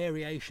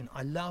variation.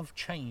 I love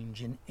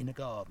change in a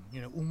garden.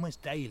 You know,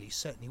 almost daily,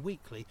 certainly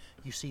weekly,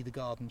 you see the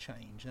garden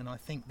change. And I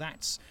think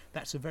that's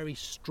a very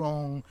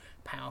strong,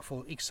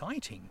 powerful,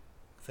 exciting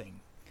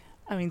thing.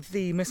 I mean,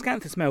 the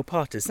Miscanthus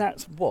malepartus,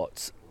 that's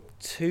what,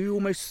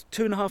 almost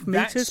 2.5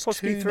 metres,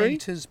 possibly 3? 2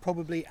 metres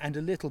probably, and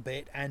a little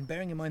bit, and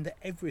bearing in mind that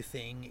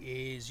everything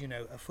is,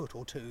 a foot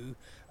or two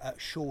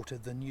shorter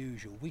than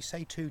usual. We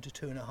say 2 to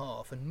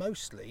 2.5, and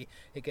mostly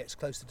it gets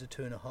closer to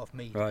 2.5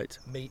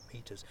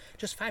 metres.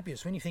 Just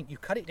fabulous when you think you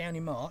cut it down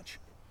in March,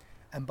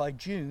 and by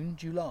June,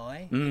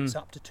 July, it's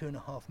up to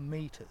 2.5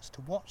 metres.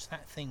 To watch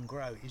that thing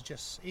grow is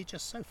it's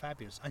just so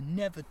fabulous. I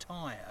never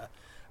tire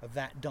of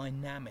that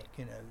dynamic,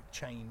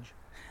 change.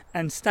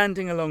 And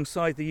standing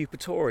alongside the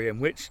Eupatorium,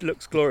 which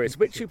looks glorious.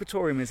 Which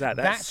Eupatorium is that?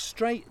 That's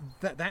straight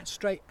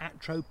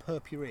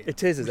Atropurpureum.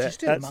 It is which it? Is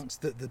still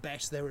amongst the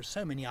best. There are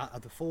so many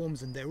other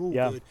forms, and they're all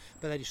good,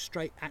 but that is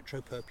straight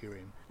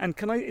Atropurpureum. And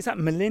is that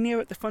Molinia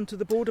at the front of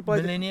the border?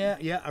 Molinia,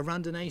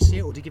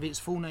 Arundinacea, or to give it its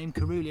full name,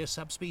 Caerulea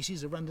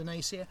subspecies,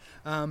 Arundinacea.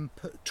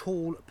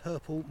 Tall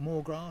purple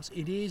moorgrass.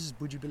 It is,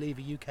 would you believe,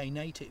 a UK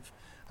native.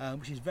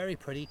 Which is very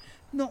pretty.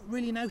 Not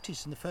really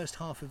noticed in the first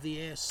half of the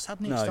year.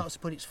 Suddenly it starts to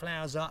put its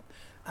flowers up,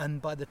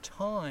 and by the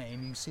time, you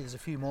can see there's a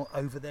few more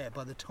over there,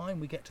 by the time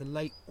we get to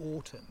late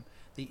autumn,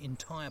 the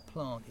entire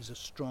plant is a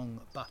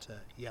strong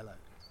butter yellow.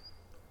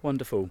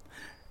 Wonderful.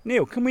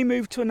 Neil, can we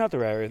move to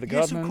another area of the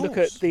garden and look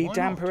at the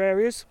damper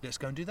areas? Let's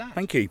go and do that.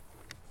 Thank you.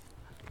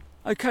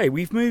 Okay,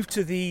 we've moved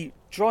to the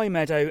dry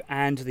meadow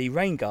and the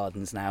rain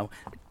gardens now.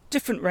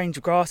 Different range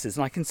of grasses,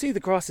 and I can see the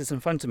grasses in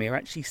front of me are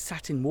actually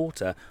sat in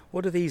water.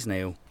 What are these,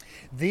 Neil?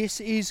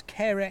 This is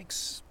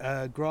Carex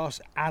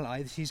grass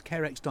ally. This is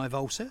Carex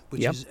divulsa,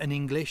 which is an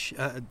English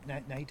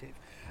native,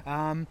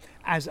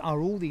 as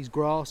are all these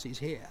grasses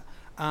here.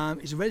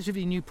 It's a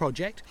relatively new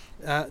project.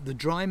 The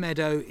dry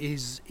meadow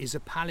is a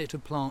palette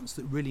of plants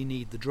that really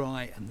need the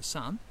dry and the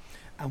sun.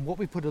 And what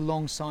we put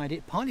alongside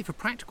it, partly for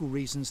practical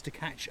reasons to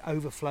catch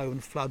overflow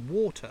and flood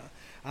water,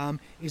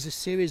 is a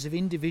series of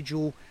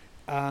individual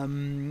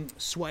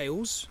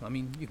swales. I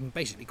mean, you can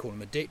basically call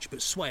them a ditch, but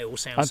swale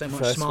sounds so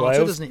much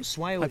smarter, doesn't it?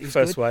 Swale is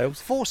good.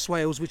 Swales. 4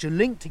 swales which are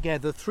linked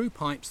together through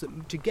pipes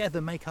that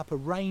together make up a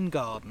rain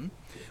garden,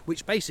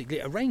 which basically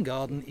a rain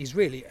garden is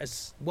really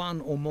as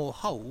one or more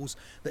holes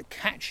that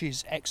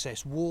catches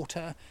excess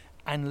water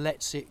and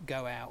lets it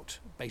go out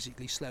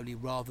basically slowly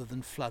rather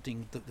than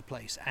flooding the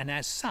place, and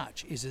as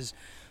such is as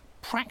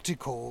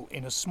practical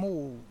in a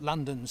small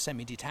London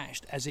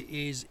semi-detached as it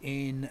is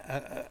in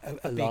a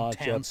big larger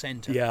town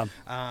centre.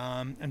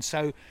 And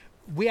so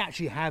we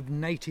actually have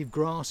native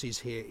grasses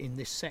here in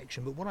this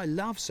section, but what I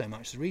love so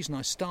much, the reason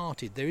I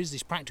started, there is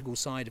this practical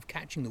side of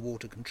catching the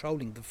water,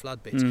 controlling the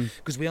flood bits,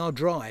 because we are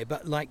dry,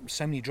 but like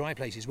so many dry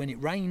places, when it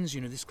rains,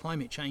 this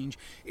climate change,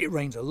 it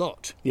rains a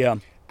lot.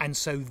 And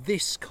so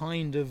this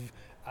kind of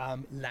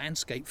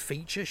landscape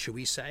feature, shall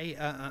we say,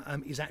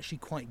 is actually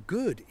quite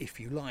good, if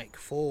you like,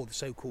 for the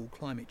so-called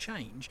climate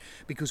change,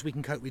 because we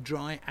can cope with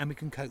dry and we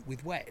can cope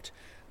with wet.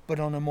 But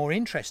on a more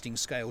interesting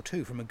scale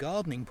too, from a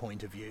gardening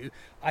point of view,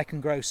 I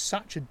can grow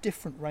such a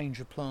different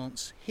range of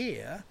plants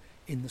here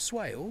in the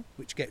swale,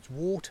 which gets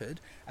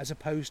watered, as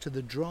opposed to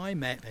the dry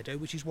meadow,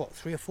 which is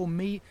 3 or 4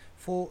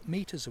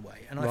 meters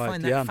away. And I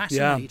find that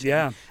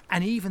fascinating.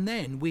 And even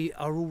then, we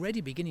are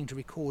already beginning to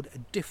record a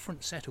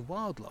different set of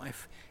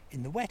wildlife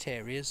in the wet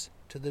areas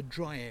to the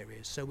dry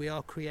areas. So we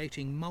are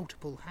creating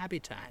multiple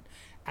habitat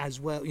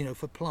as well,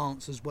 for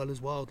plants as well as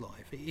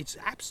wildlife. It's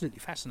absolutely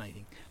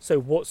fascinating.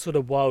 So what sort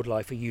of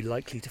wildlife are you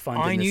likely to find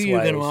in the swales? I knew you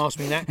were going to ask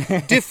me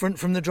that. Different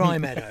from the dry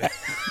meadow.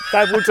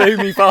 That will do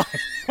me fine.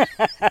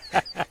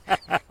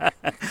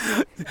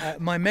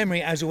 My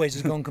memory, as always,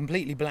 has gone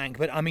completely blank.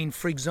 But I mean,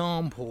 for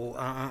example,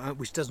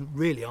 which doesn't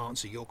really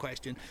answer your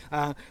question,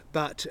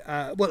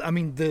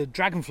 the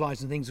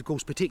dragonflies and things, of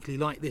course, particularly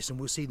like this, and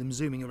we'll see them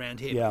zooming around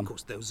here. But of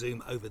course, they'll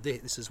zoom over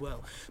this as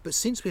well. But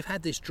since we've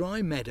had this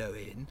dry meadow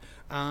in,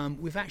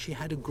 we've actually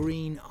had a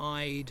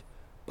green-eyed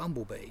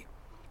bumblebee.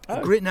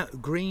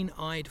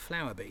 Green-eyed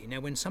flower bee. Now,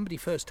 when somebody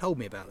first told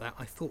me about that,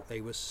 I thought they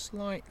were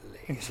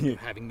slightly sort of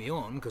having me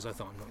on, because I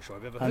thought, I'm not sure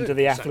I've ever heard under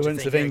the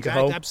affluence of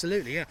Inkerville.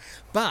 Absolutely, yeah.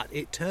 But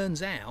it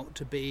turns out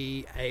to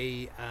be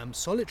a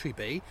solitary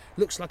bee.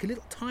 Looks like a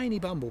little tiny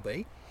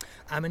bumblebee.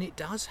 And it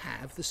does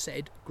have the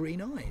said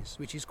green eyes,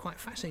 which is quite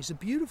fascinating. It's a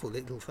beautiful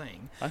little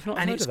thing. I've not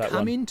heard of that one. And it's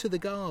come into the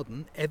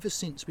garden ever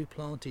since we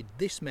planted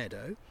this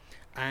meadow,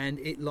 and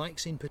it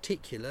likes in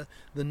particular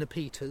the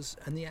Nepetas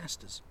and the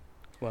asters.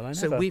 Well,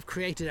 so we've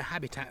created a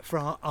habitat for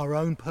our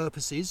own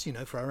purposes,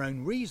 for our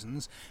own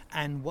reasons,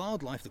 and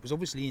wildlife that was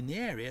obviously in the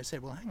area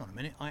said, well, hang on a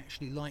minute, I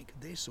actually like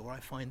this, or I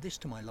find this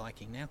to my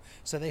liking now.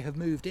 So they have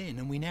moved in,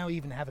 and we now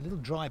even have a little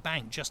dry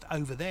bank just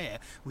over there,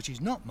 which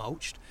is not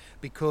mulched,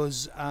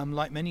 because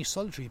like many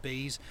solitary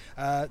bees,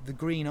 the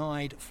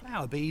green-eyed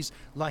flower bees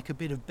like a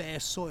bit of bare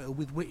soil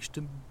with which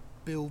to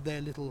build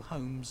their little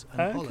homes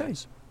and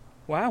hollows.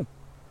 Wow.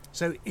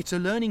 So it's a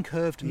learning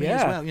curve to me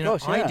as well.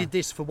 I did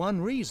this for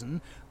one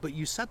reason, but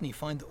you suddenly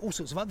find that all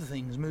sorts of other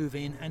things move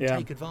in and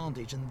take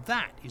advantage, and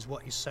that is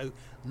what is so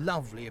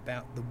lovely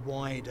about the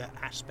wider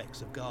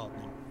aspects of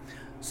gardening.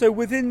 So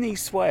within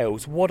these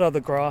swales, what other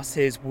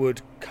grasses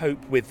would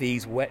cope with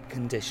these wet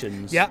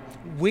conditions? Yeah,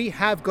 we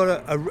have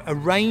got a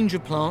range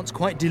of plants,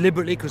 quite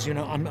deliberately, because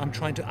I'm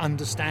trying to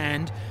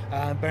understand,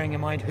 bearing in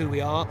mind who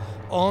we are.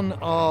 On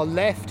our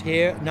left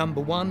here,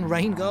 number 1,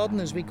 rain garden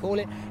as we call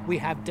it, we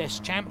have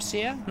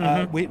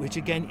Deschampsia, which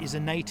again is a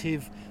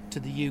native to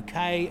the UK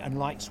and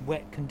likes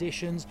wet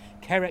conditions.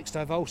 Carex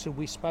divulsa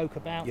we spoke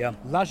about.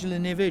 Lugula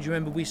nivea, do you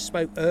remember we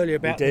spoke earlier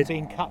about them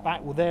being cut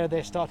back? Well,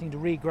 they're starting to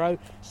regrow.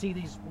 See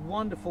these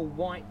wonderful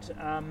white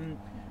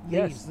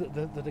leaves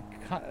that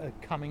are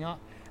coming up.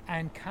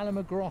 And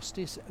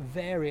Calamagrostis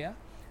varia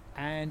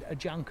and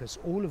Ajuncus,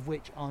 all of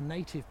which are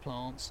native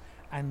plants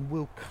and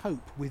will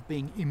cope with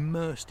being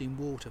immersed in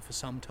water for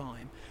some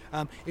time.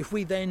 If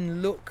we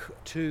then look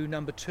to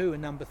number 2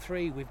 and number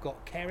 3, we've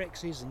got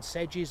Carexes and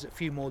Sedges, a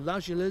few more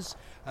Ludulas,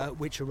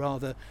 which are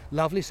rather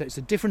lovely, so it's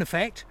a different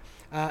effect.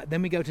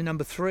 Then we go to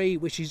number 3,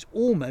 which is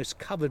almost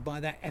covered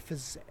by that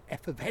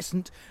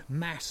effervescent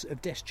mass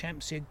of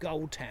Deschampsia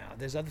Gold Tower.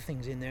 There's other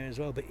things in there as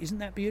well, but isn't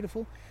that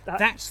beautiful?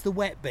 That's the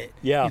wet bit.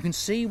 Yeah. You can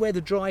see where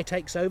the dry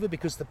takes over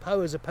because the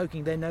poas are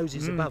poking their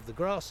noses above the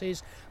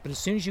grasses, but as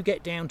soon as you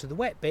get down to the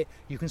wet bit,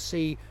 you can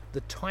see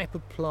the type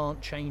of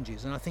plant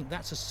changes, and I think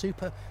that's a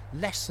super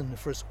lesson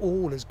for us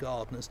all as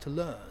gardeners to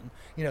learn.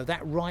 You know,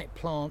 that right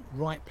plant,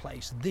 right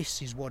place,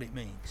 this is what it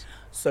means.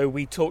 So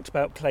we talked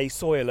about clay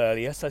soil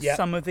earlier, so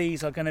some of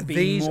these are going to be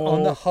these more...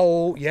 on the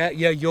whole,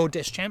 your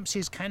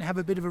Deschampsias can have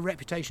a bit of a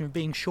reputation of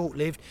being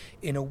short-lived.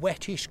 In a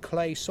wettish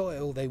clay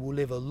soil, they will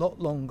live a lot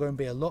longer and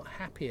be a lot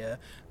happier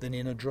than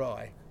in a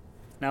dry.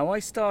 Now, I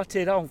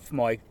started off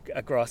my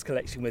grass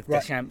collection with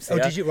Deschampsia. Oh,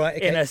 did you? Right,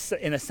 okay.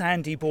 In a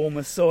sandy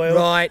Bournemouth soil.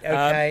 Right,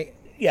 okay.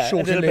 A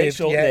little bit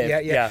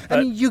short-lived. Yeah. I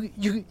mean,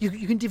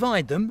 you can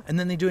divide them, and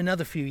then they do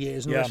another few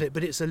years, and all that,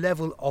 but it's a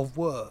level of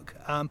work.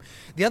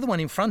 The other one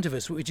in front of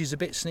us, which is a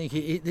bit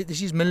sneaky,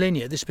 this is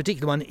Molinia. This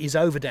particular one is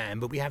Overdam,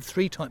 but we have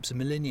 3 types of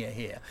Molinia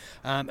here,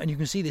 and you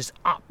can see this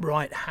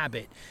upright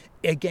habit.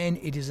 Again,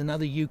 it is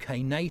another UK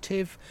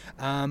native,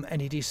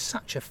 and it is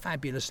such a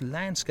fabulous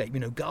landscape.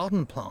 You know,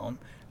 garden plant,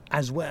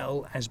 as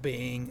well as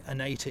being a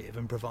native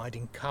and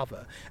providing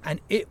cover,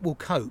 and it will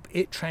cope.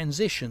 It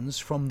transitions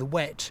from the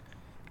wet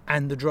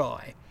and the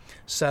dry.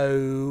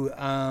 So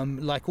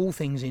like all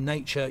things in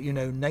nature, you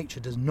know, nature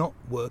does not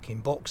work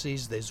in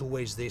boxes. There's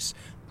always this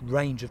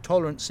range of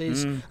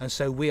tolerances, and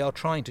so we are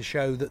trying to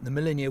show that the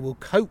Molinia will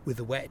cope with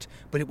the wet,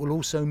 but it will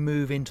also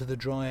move into the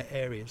drier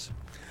areas.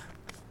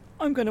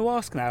 I'm going to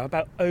ask now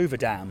about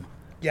Overdam.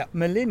 Yeah.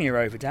 Molinia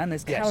Overdam,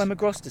 there's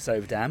Calamagrostis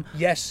Overdam.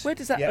 Yes. Where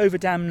does that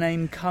Overdam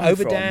name come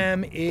from?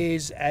 Overdam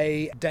is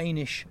a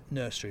Danish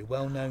nursery,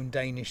 well-known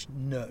Danish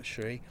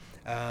nursery.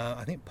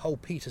 I think Paul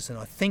Peterson,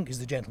 I think, is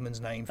the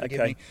gentleman's name,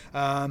 forgive me.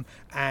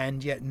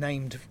 And yet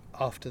named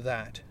after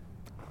that.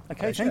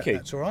 Okay, thank you.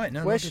 That's all right.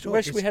 No, where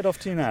should we head off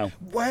to now?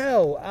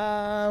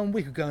 Well,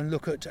 we could go and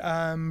look at,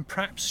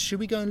 perhaps, should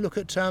we go and look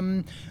at,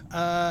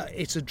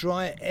 it's a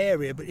drier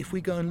area, but if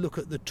we go and look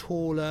at the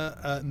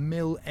taller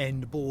mill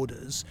end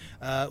borders,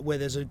 where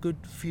there's a good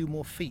few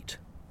more feet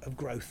of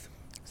growth.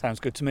 Sounds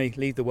good to me.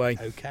 Lead the way.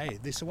 Okay,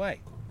 this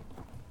way.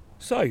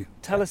 So,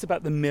 tell us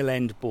about the mill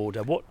end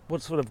border.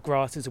 What sort of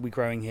grasses are we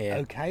growing here?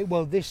 Okay,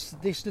 well, this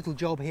little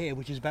job here,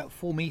 which is about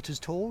 4 metres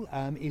tall,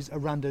 is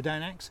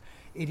Arundodanax.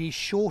 It is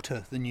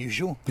shorter than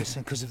usual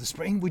because of the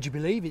spring, would you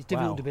believe? It's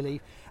difficult to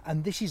believe.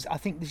 And I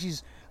think this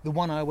is the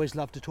one I always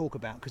love to talk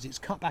about because it's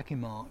cut back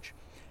in March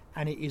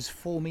and it is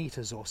 4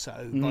 metres or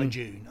so by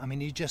June. I mean,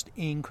 it's just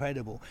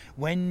incredible.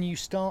 When you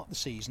start the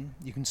season,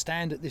 you can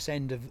stand at this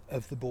end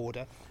of the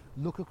border,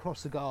 look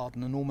across the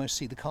garden and almost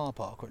see the car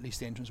park, or at least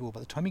the entrance wall.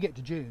 By the time you get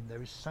to June,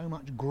 there is so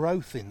much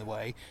growth in the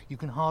way, you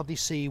can hardly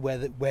see where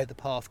the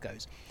path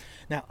goes.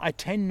 Now, I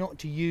tend not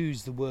to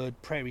use the word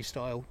prairie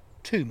style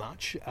too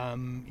much,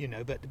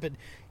 but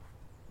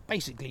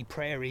basically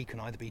prairie can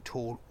either be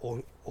tall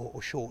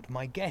or short.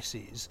 My guess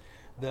is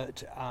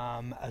that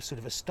a sort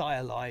of a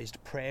stylised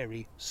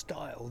prairie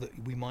style that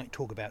we might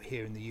talk about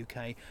here in the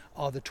UK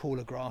are the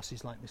taller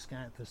grasses like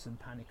Miscanthus and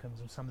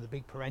Panicums and some of the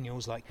big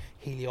perennials like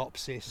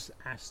Heliopsis,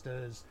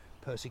 Asters,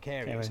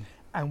 Persicarius.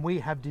 And we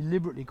have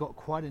deliberately got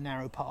quite a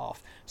narrow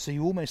path, so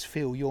you almost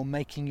feel you're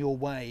making your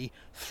way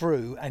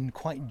through and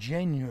quite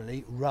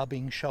genuinely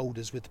rubbing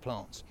shoulders with the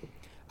plants.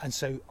 And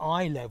so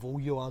eye level,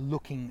 you are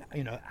looking,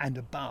 and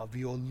above,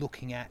 you're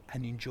looking at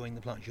and enjoying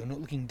the plants. You're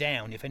not looking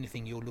down, if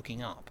anything, you're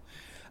looking up.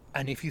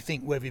 And if you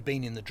think whether you've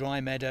been in the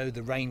dry meadow,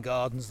 the rain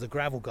gardens, the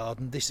gravel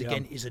garden, this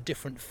again is a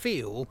different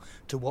feel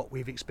to what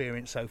we've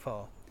experienced so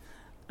far.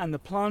 And the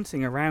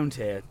planting around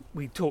here,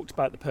 we talked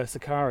about the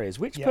Persicarias.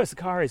 Which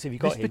Persicarias have you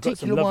got here? You've got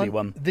some lovely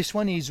one. This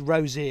one is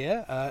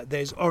Rosier.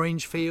 There's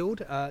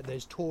Orangefield.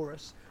 There's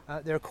Taurus.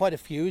 There are quite a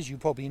few, as you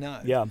probably know.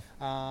 Yeah.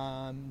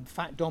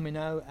 Fat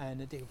Domino and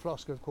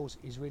Digiflosca, of course,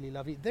 is really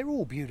lovely. They're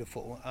all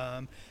beautiful,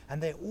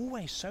 and they're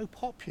always so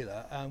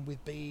popular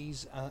with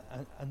bees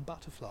and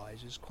butterflies.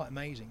 It's quite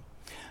amazing.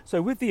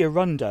 So with the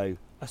Arundo,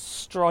 a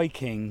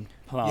striking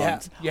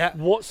plant. Yeah.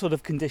 What sort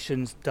of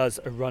conditions does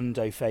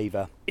Arundo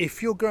favour?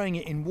 If you're growing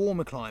it in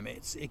warmer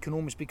climates, it can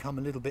almost become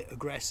a little bit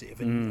aggressive,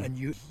 and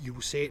you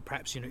will see it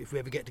perhaps, if we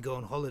ever get to go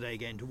on holiday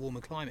again to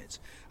warmer climates,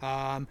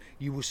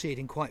 you will see it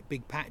in quite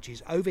big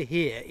patches. Over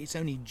here, it's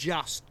only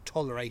just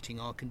tolerating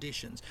our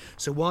conditions.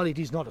 So while it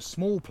is not a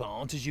small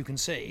plant, as you can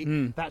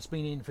see, that's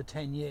been in for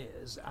 10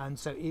 years, and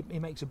so it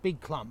makes a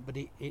big clump, but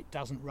it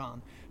doesn't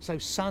run. So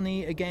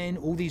sunny, again,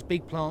 all these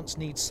big plants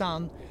need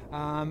sun,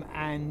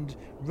 and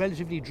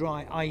relatively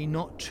dry, i.e.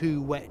 not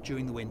too wet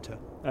during the winter.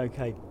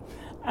 Okay.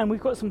 And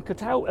we've got some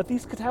are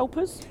these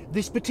catalpas?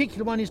 This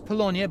particular one is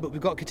Paulownia, but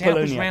we've got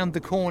catalpas round the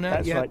corner.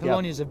 That's right,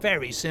 Paulownias are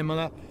very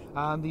similar.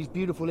 These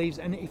beautiful leaves,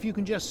 and if you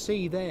can just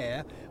see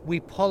there, we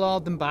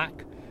pollard them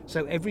back.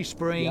 So every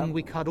spring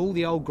we cut all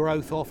the old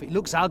growth off. It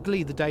looks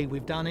ugly the day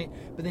we've done it,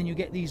 but then you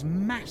get these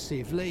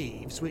massive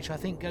leaves, which I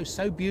think go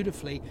so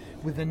beautifully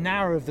with the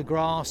narrow of the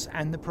grass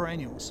and the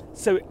perennials.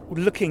 So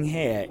looking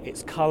here,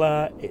 it's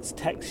colour, it's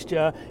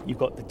texture, you've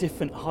got the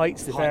different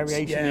heights,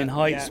 variation in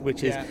heights,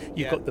 which is,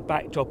 you've got the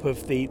backdrop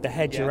of the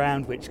hedge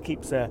around, which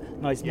keeps a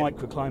nice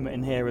microclimate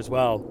in here as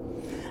well.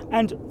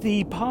 And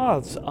the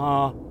paths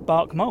are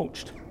bark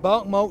mulched.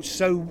 Bark mulched,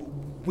 so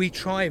we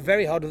try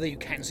very hard, although you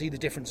can see the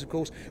difference, of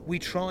course. We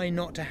try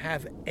not to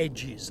have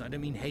edges. I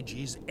don't mean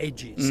hedges,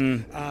 edges,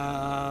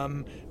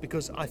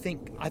 because I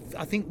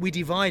think we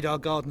divide our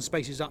garden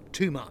spaces up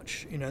too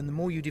much. And the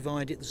more you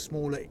divide it, the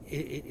smaller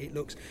it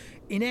looks.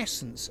 In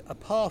essence, a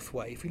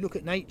pathway. If you look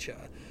at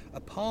nature, a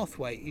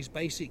pathway is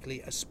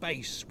basically a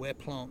space where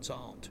plants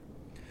aren't.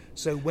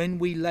 So when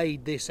we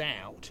laid this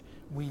out,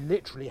 we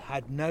literally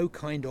had no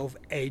kind of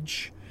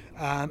edge,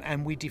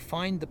 and we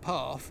defined the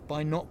path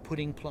by not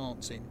putting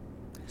plants in.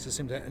 So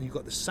simple, and you've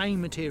got the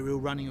same material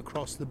running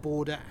across the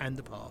border and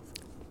the path.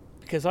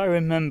 Because I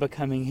remember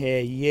coming here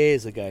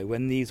years ago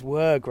when these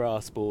were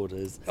grass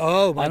borders.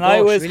 Oh my gosh! And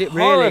I was really,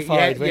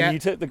 horrified when you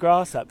took the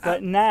grass up.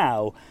 But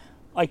now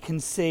I can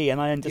see and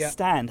I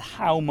understand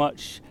how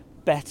much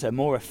better,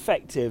 more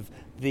effective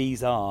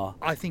these are.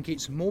 I think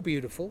it's more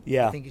beautiful.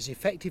 Yeah. I think it's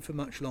effective for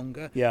much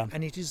longer. Yeah.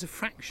 And it is a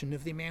fraction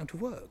of the amount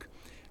of work.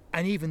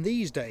 And even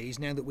these days,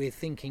 now that we're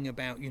thinking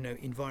about,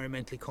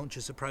 environmentally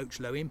conscious approach,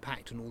 low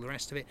impact and all the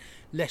rest of it,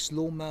 less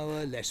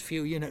lawnmower, less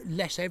fuel,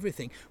 less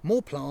everything,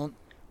 more plant,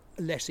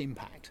 less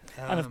impact.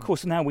 And of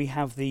course now we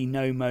have the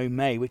No Mow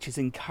May, which is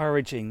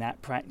encouraging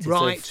that practice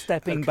of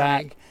stepping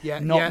back,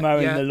 not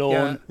mowing the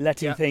lawn,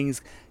 letting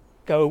things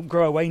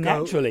grow away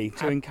naturally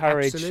to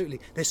encourage.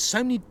 Absolutely. There's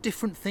so many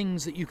different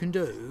things that you can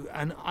do,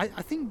 and I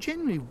think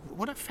generally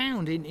what I've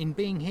found in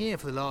being here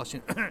for the last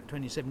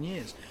 27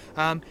 years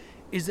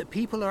is that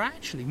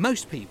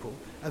most people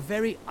are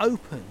very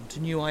open to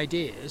new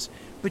ideas,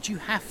 but you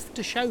have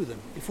to show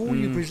them. If all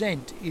you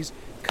present is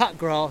cut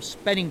grass,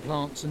 bedding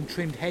plants and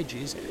trimmed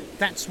hedges,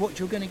 that's what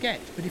you're going to get.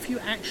 But if you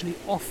actually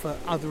offer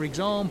other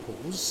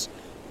examples,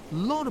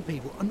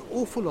 an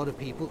awful lot of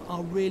people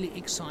are really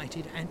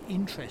excited and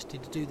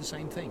interested to do the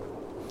same thing.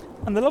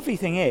 And the lovely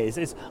thing is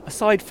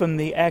aside from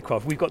the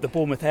aircraft, we've got the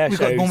Bournemouth Air Show. We've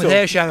got the Bournemouth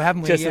Air Show,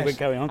 haven't we? Just as we're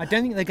going on. I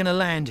don't think they're going to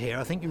land here.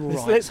 I think you're all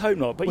right. Let's hope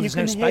not. But you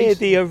can hear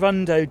the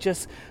Arundo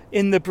just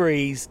in the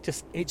breeze.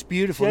 It's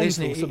beautiful,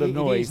 isn't it? Sort of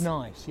noise. It is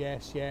nice.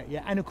 Yes, yeah.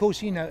 And of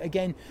course,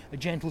 again, a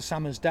gentle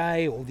summer's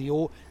day or the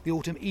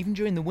autumn, even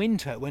during the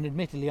winter, when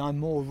admittedly I'm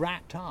more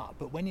wrapped up.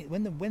 But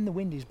when the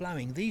wind is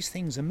blowing, these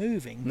things are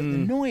moving. But the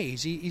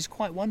noise is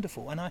quite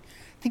wonderful. And I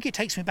think it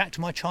takes me back to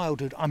my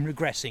childhood. I'm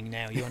regressing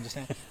now. You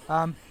understand?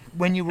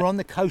 When you were on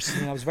the coast,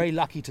 I was very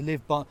lucky to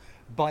live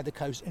by the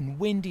coast, and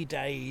windy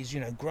days,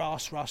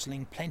 grass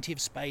rustling, plenty of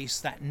space,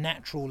 that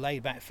natural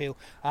laid-back feel.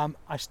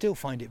 I still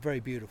find it very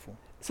beautiful.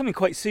 Something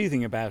quite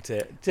soothing about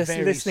it. Just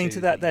very listening soothing.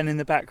 to that then in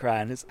the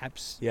background. It's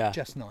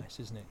just nice,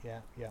 isn't it?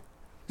 Yeah.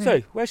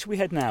 So, where should we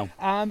head now?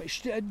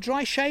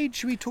 Dry shade.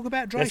 Should we talk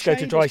about dry shade? Let's go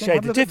to dry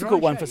shade. The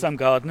difficult one for some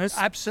gardeners.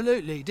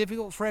 Absolutely.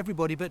 Difficult for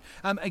everybody. But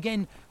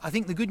again, I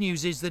think the good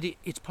news is that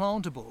it's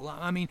plantable.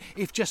 I mean,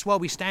 if just while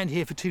we stand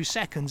here for 2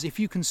 seconds, if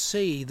you can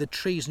see the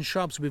trees and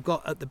shrubs we've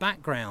got at the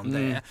background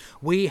there,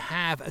 we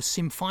have a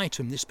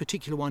symphytum. This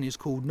particular one is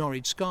called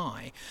Norwich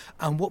Sky.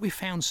 And what we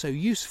found so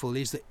useful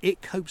is that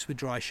it copes with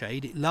dry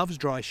shade. It loves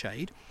dry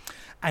shade.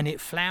 And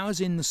it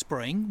flowers in the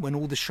spring when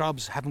all the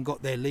shrubs haven't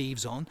got their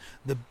leaves on.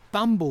 The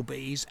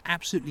bumblebees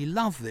absolutely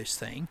love this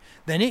thing.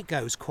 Then it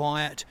goes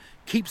quiet,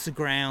 keeps the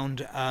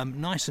ground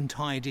nice and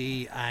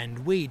tidy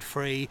and weed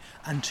free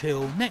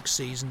until next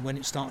season when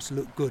it starts to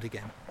look good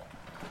again.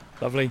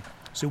 Lovely.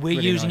 So we're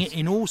really using nice. it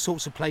in all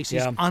sorts of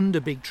places, under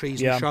big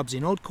trees and shrubs,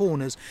 in odd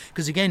corners,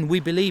 because again we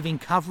believe in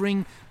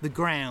covering the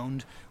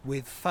ground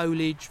with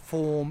foliage,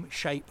 form,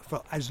 shape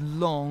for as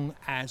long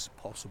as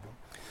possible.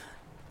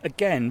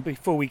 Again,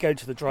 before we go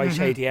to the dry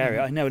shady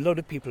area, I know a lot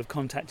of people have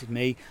contacted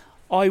me.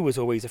 I was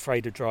always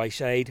afraid of dry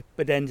shade,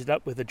 but ended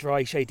up with a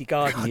dry shady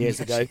garden years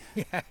ago.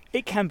 Yeah.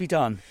 It can be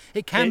done.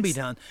 It can be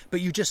done,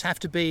 but you just have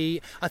to be,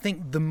 I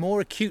think the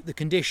more acute the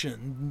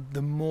condition,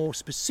 the more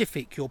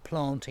specific your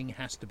planting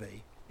has to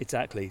be.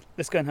 Exactly.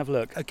 Let's go and have a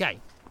look. Okay.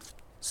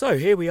 So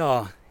here we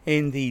are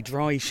in the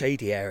dry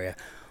shady area.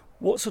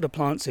 What sort of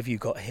plants have you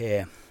got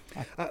here?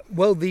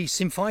 Well, the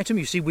symphytum,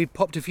 you see we've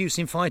popped a few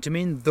symphytum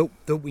in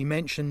that we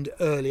mentioned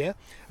earlier.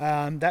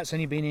 That's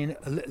only been in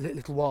a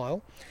little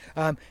while.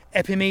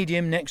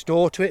 Epimedium next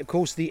door to it. Of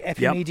course, the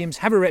epimediums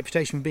have a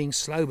reputation for being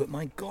slow, but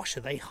my gosh,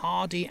 are they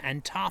hardy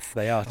and tough.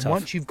 They are tough.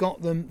 Once you've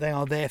got them, they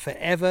are there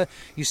forever.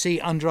 You see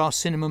under our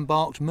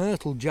cinnamon-barked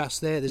myrtle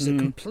just there's a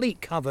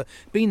complete cover,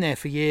 been there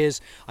for years.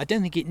 I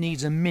don't think it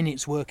needs a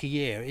minute's work a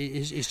year.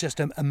 It's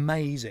just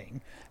amazing.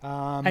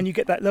 And you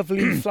get that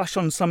lovely flush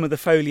on some of the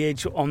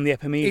foliage on the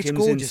epimedium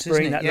epimediums in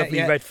spring, that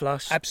lovely red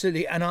flush.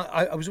 Absolutely. And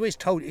I was always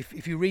told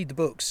if you read the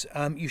books,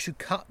 you should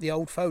cut the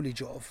old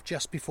foliage off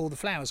just before the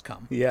flowers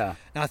come. Yeah.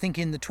 Now, I think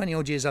in the 20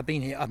 odd years I've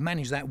been here, I've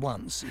managed that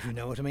once, if you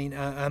know what I mean.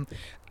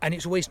 And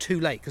it's always too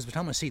late, because by the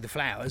time I see the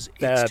flowers,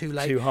 it's too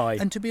late. Too high.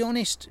 And to be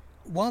honest,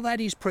 while that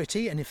is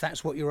pretty, and if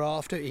that's what you're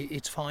after,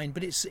 it's fine,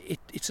 but it's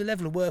a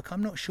level of work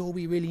I'm not sure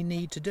we really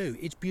need to do.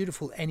 It's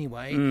beautiful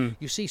anyway.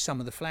 You see some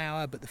of the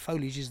flower, but the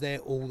foliage is there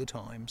all the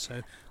time.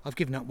 So I've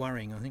given up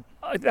worrying, I think.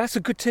 That's a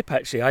good tip,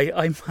 actually.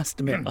 I must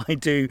admit, I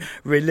do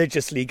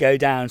religiously go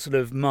down sort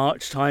of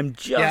March time,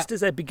 just as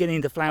they're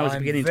beginning, the flowers are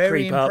beginning to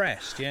creep up. I'm very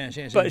impressed,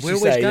 yes. But we're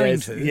always going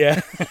to.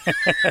 Yeah.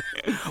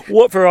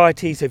 What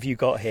varieties have you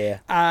got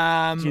here?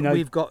 Do you know?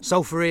 We've got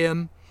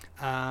Sulphureum,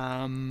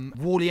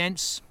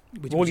 Warliense,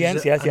 which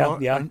is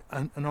an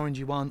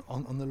orangey one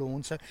on the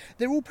lawn. So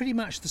they're all pretty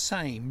much the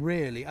same,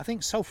 really. I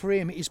think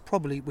Sulphureum is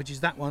probably, which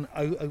is that one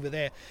over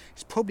there,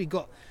 it's probably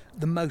got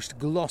the most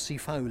glossy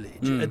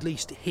foliage, at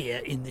least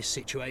here in this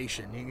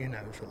situation, you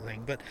know, sort of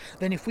thing. But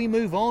then if we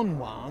move on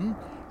one,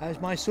 as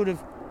my sort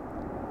of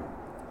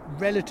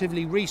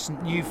relatively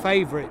recent new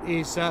favourite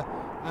is...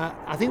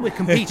 I think we're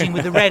competing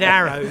with the red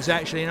arrows,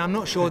 actually, and I'm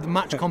not sure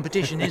much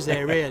competition is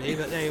there really,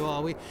 but there you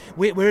are.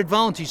 We're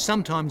advantaged.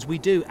 Sometimes we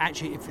do,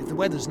 actually, if the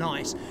weather's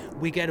nice,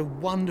 we get a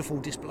wonderful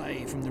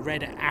display from the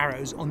red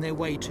arrows on their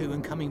way to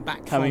and coming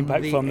back from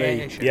the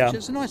air show. Yeah. So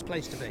it's a nice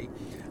place to be,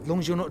 as long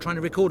as you're not trying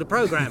to record a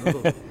programme,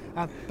 of course.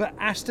 But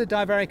Aster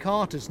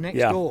divaricatus next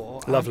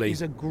door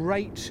is a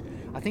great,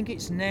 I think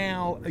it's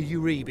now a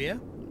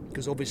Eurybia,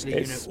 because obviously,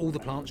 you know, all the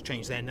plants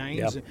change their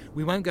names. Yep.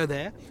 We won't go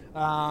there,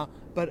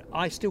 but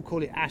I still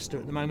call it Aster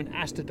at the moment,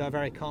 Aster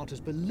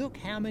divaricatus. But look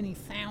how many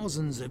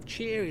thousands of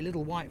cheery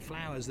little white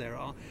flowers there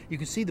are. You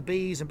can see the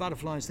bees and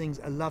butterflies, things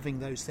are loving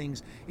those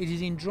things. It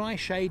is in dry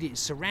shade,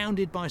 it's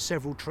surrounded by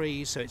several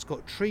trees, so it's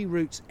got tree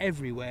roots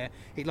everywhere.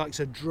 It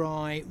likes a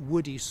dry,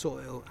 woody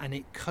soil, and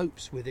it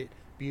copes with it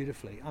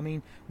beautifully. I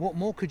mean, what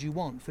more could you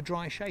want for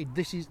dry shade?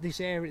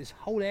 This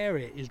whole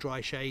area is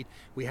dry shade.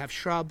 We have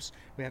shrubs,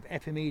 we have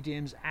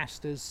epimediums,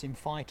 asters,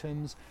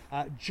 symphytums.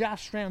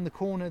 Just round the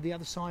corner, the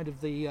other side of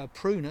the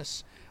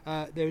prunus,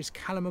 there is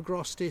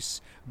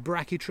Calamagrostis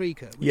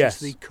brachytricha, which is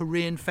the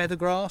Korean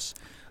feathergrass.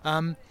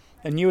 A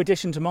new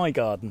addition to my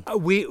garden.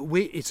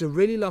 It's a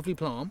really lovely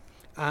plant,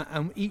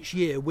 and each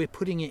year we're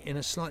putting it in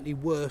a slightly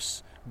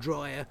worse,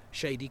 drier,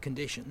 shady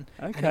condition,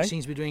 and it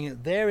seems to be doing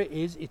it. There it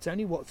is. It's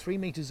only 3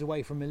 metres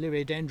away from a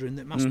Liriodendron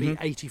that must be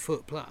 80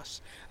 foot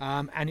plus,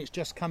 and it's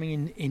just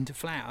coming into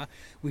flower.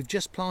 We've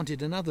just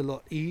planted another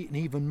lot in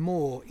even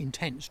more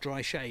intense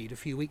dry shade a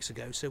few weeks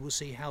ago, so we'll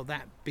see how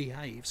that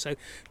behaves. So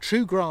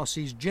true grass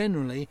is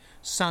generally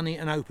sunny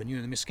and open. You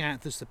know, the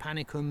Miscanthus, the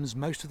Panicums,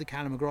 most of the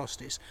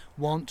Calamagrostis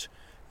want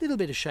a little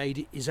bit of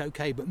shade is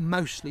okay, but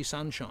mostly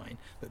sunshine.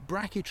 But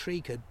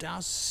Brachytricha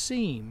does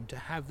seem to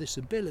have this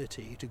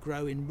ability to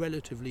grow in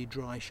relatively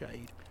dry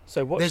shade.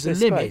 So there's a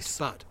limit,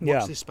 but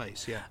watch this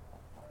space,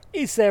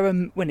 Is there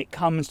when it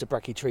comes to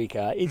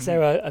Brachytricha, is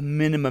there a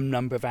minimum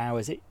number of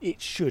hours it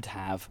should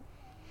have?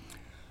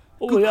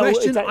 Good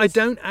question. I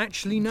don't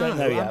actually know. Don't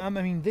know yet. I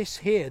mean,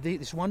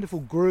 this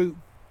wonderful group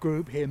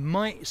here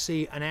might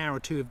see an hour or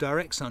two of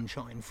direct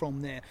sunshine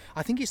from there.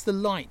 I think it's the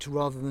light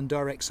rather than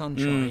direct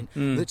sunshine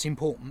that's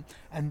important,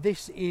 and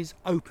this is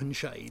open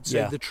shade,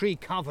 so the tree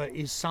cover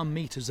is some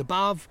metres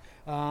above,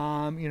 you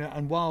know,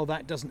 and while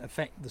that doesn't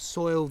affect the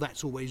soil,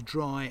 that's always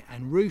dry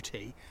and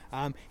rooty,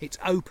 it's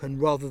open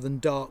rather than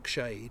dark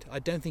shade. I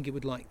don't think it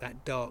would like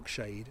that dark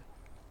shade.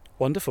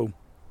 Wonderful.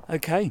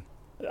 Okay.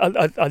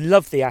 I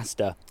love the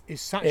aster.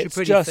 It's such a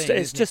pretty thing.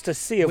 It's just a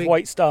sea of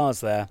white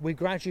stars there. We're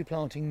gradually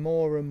planting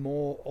more and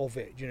more of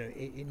it. You know,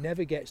 it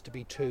never gets to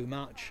be too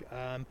much,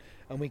 and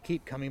we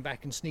keep coming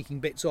back and sneaking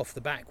bits off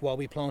the back while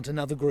we plant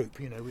another group.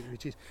 You know,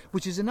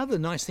 which is another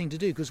nice thing to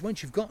do, because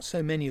once you've got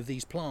so many of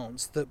these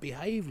plants that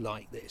behave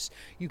like this,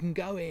 you can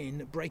go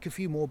in, break a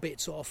few more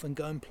bits off, and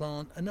go and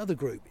plant another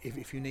group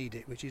if you need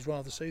it, which is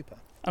rather super.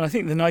 And I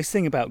think the nice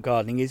thing about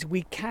gardening is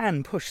we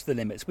can push the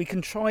limits. We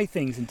can try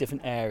things in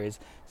different areas,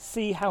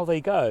 see how they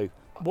go.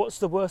 What's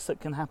the worst that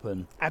can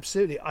happen?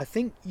 Absolutely. I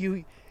think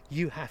you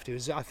have to.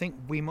 As I think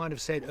we might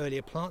have said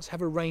earlier, plants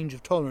have a range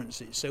of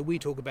tolerances. So we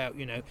talk about,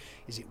 you know,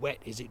 is it wet,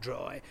 is it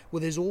dry?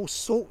 Well, there's all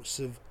sorts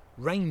of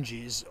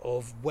ranges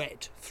of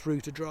wet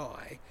through to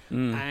dry,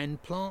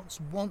 and plants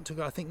want to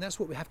grow. I think that's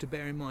what we have to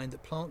bear in mind,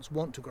 that plants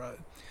want to grow.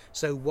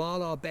 So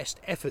while our best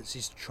efforts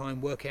is to try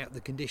and work out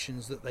the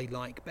conditions that they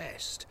like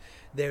best,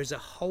 there's a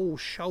whole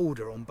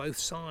shoulder on both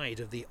sides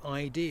of the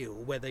ideal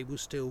where they will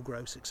still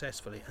grow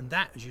successfully, and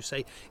that, as you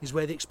say, is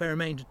where the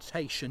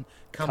experimentation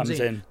comes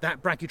in.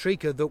 That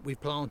Brachytricha that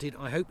we've planted,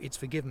 I hope it's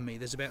forgiven me,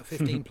 there's about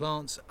 15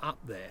 plants up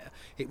there.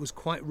 It was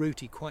quite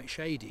rooty, quite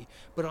shady,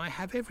 but I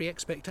have every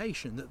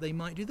expectation that they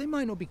might do. They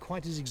might not be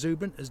quite as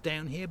exuberant as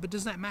down here, but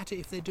does that matter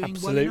if they're doing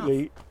well enough?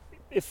 Absolutely.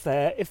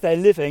 If they're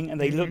living and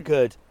they look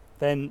good,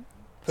 then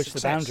push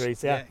the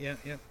boundaries. Yeah.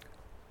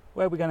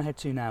 Where are we going to head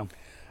to now?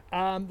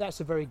 That's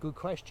a very good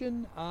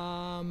question.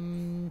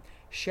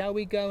 Shall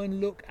we go and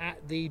look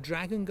at the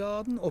Dragon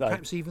Garden, or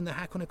perhaps even the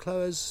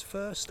Hakonocloas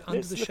first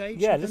under the shade?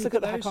 Yeah, let's look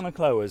at the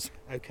Hakonocloas.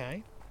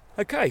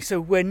 Okay,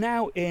 so we're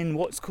now in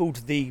what's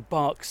called the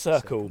bark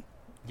circle.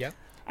 Yeah.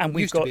 And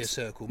used to be a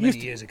circle many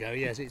years ago,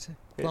 yes.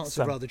 Plants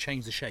have rather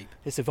changed the shape.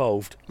 It's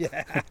evolved.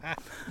 Yeah.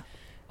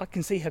 I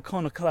can see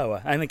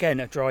Hakonocloa, and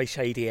again, a dry,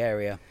 shady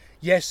area.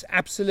 Yes,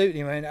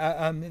 absolutely,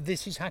 man.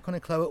 This is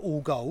Hakonocloa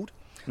all gold.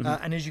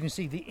 And as you can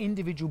see, the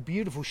individual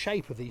beautiful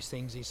shape of these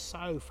things is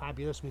so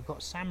fabulous. We've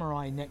got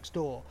Samurai next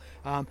door.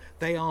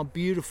 They are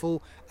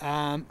beautiful.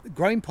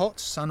 Growing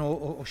pots, sun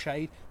or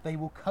shade, they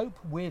will cope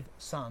with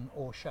sun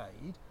or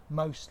shade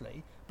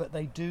mostly, but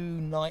they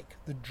do like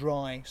the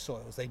dry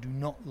soils. They do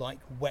not like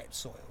wet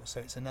soils.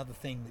 So it's another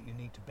thing that you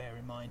need to bear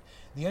in mind.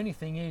 The only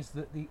thing is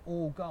that the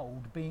all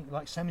gold, being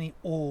like so many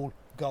all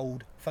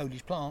gold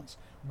foliage plants,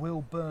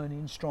 will burn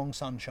in strong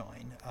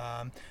sunshine,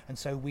 and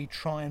so we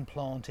try and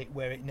plant it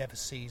where it never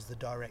sees the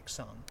direct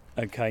sun.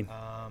 Okay.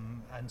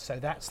 And so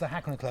that's the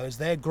Hakonocloas.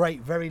 They're great,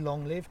 very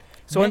long lived.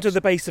 So under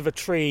the base of a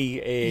tree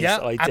is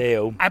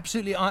ideal.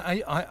 Absolutely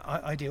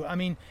ideal. I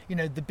mean,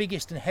 the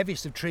biggest and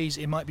heaviest of trees,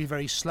 it might be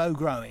very slow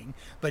growing,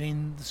 but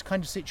in this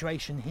kind of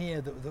situation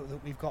here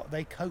that we've got,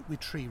 they cope with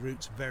tree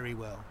roots very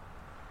well.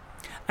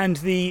 And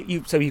so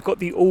you've got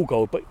the all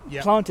gold, but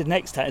planted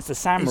next to that is the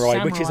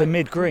Samurai, which is a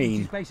mid-green.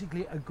 Which is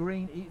basically a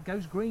green. It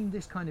goes green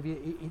this kind of year.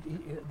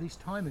 This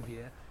time of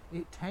year,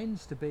 it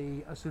tends to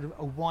be a sort of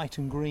a white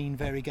and green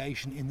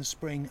variegation in the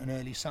spring and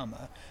early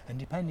summer, and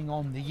depending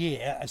on the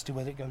year as to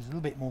whether it goes a little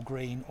bit more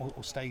green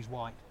or stays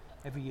white.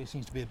 Every year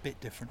seems to be a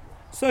bit different.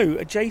 So,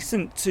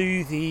 adjacent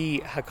to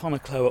the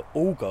Hakonocloa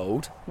all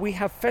gold, we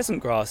have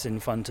pheasant grass in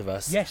front of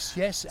us. Yes.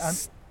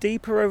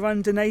 Steeper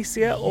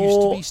arundinacea,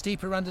 used to be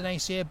steeper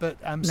arundinacea, but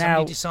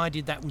somebody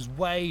decided that was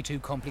way too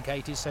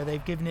complicated, so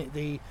they've given it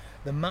the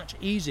much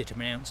easier to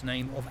pronounce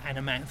name of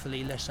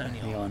Anamanthale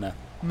lessoniana.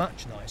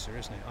 Much nicer,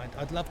 isn't it?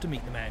 I'd love to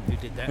meet the man who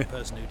did that, the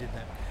person who did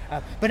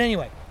that. But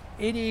anyway,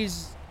 it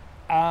is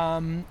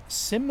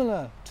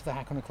similar to the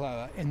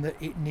Hakonocloa in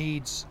that it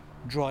needs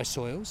dry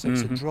soil, so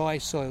it's a dry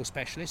soil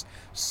specialist.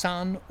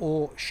 Sun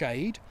or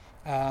shade.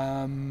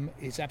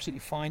 It's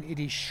absolutely fine. It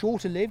is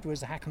shorter lived,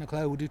 whereas the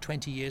Hakonocloa will do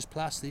 20 years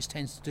plus. This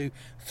tends to do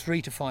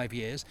 3 to 5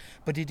 years,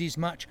 but it is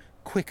much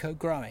quicker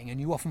growing, and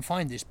you often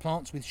find this.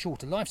 Plants with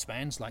shorter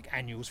lifespans, like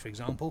annuals for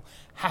example,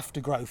 have to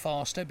grow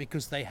faster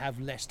because they have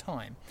less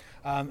time,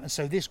 and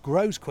so this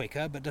grows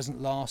quicker but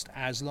doesn't last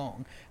as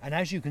long. And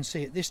as you can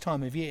see, at this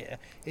time of year,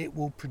 it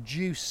will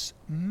produce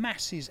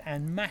masses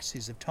and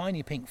masses of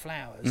tiny pink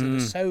flowers that are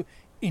so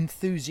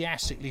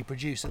enthusiastically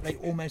produced that they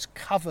almost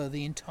cover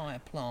the entire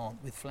plant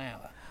with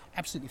flower.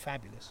 Absolutely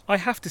fabulous. I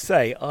have to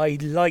say, I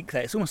like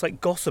that. It's almost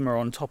like gossamer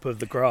on top of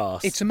the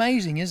grass. It's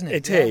amazing, isn't it?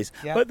 It is.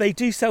 Yeah. But they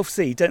do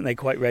self-seed, don't they,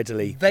 quite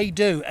readily? They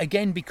do.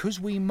 Again, because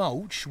we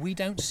mulch, we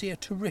don't see a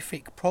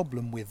terrific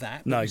problem with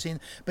that. No.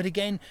 But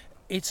again,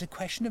 it's a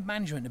question of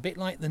management, a bit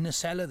like the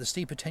Nacella, the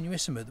Stipa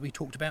tenuissima that we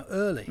talked about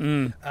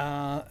earlier.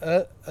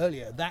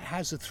 That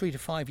has a 3 to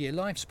 5 year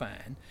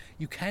lifespan.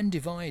 You can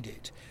divide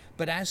it.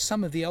 But as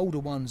some of the older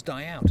ones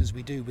die out, as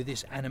we do with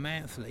this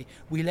Anamanthale,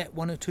 we let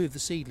 1 or 2 of the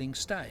seedlings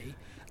stay,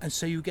 and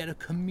so you get a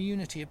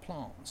community of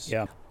plants.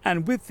 Yeah.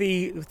 And with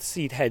the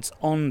seed heads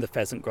on the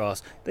pheasant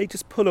grass, they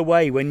just pull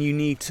away when you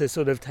need to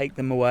sort of take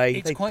them away.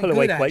 It's they quite pull good,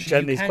 away actually. quite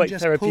gently. It's quite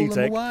just therapeutic. Pull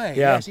them away.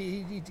 Yeah.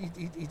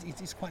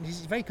 Yes,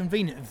 it's very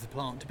convenient of the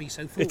plant to be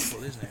so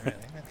thoughtful, isn't it? Really?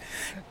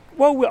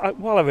 Well,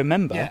 while I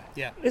remember,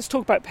 yeah. Let's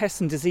talk about pests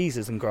and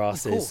diseases and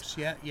grasses. Of course,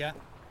 yeah.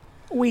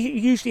 We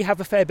usually have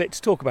a fair bit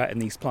to talk about in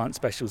these plant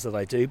specials that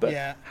I do, but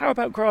how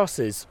about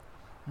grasses?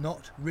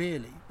 Not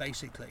really,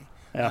 basically.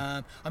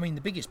 Yeah. I mean,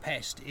 the biggest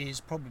pest is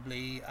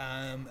probably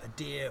a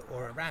deer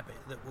or a rabbit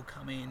that will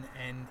come in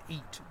and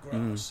eat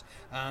grass.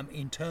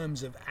 In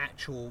terms of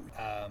actual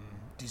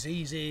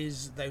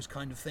diseases, those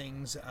kind of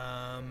things,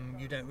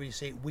 you don't really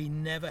see it. We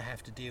never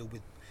have to deal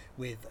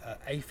with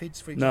aphids,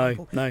 for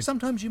example. No.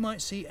 Sometimes you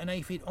might see an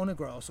aphid on a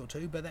grass or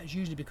two, but that's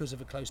usually because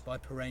of a close by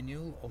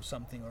perennial or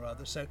something or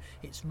other, so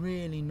it's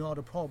really not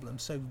a problem.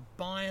 So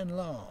by and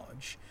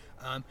large,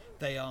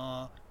 they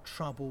are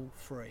trouble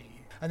free.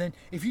 And then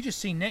if you just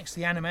see next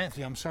the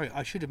Anamanthale, I'm sorry,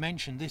 I should have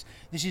mentioned this.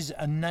 This is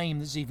a name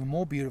that's even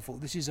more beautiful.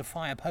 This is a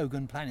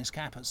Phaeopogon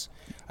planiscapus,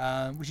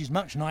 which is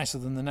much nicer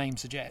than the name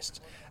suggests.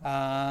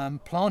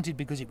 Planted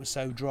because it was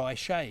so dry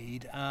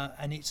shade,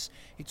 and it's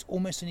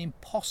almost an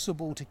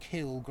impossible to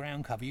kill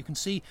ground cover. You can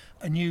see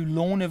a new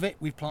lawn of it.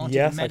 We've planted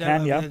a meadow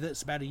over there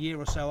that's about a year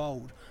or so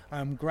old,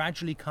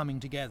 gradually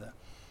coming together.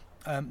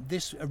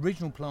 This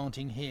original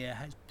planting here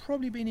has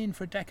probably been in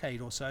for a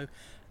decade or so,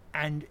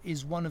 and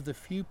is one of the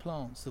few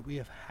plants that we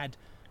have had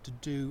to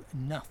do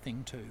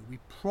nothing to. We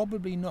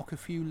probably knock a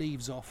few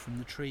leaves off from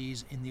the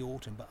trees in the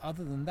autumn, but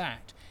other than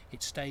that,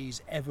 it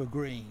stays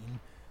evergreen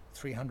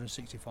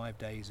 365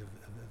 days of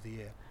the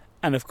year.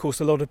 And of course,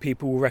 a lot of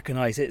people will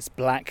recognise its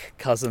black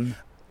cousin,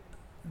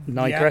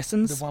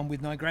 nigrescens. Yeah, the one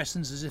with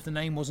nigrescens, as if the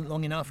name wasn't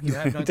long enough. You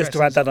have nigrescens just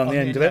to add that on the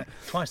end of it.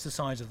 Twice the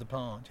size of the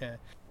plant, yeah.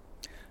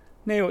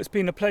 Neil, it's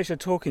been a pleasure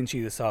talking to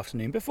you this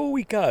afternoon. Before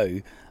we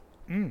go,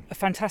 A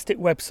fantastic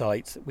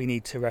website we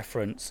need to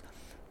reference.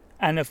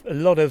 And a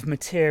lot of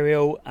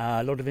material,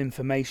 a lot of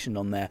information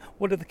on there.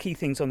 What are the key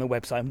things on the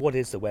website, and what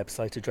is the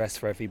website address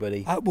for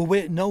everybody? Well,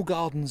 we're at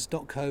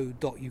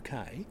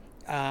knowlegardens.co.uk.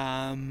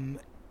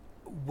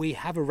 We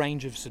have a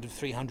range of sort of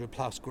 300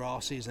 plus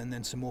grasses and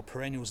then some more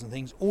perennials and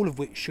things, all of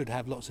which should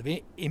have lots of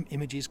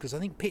images, because I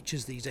think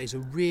pictures these days are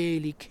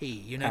really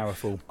key. You know,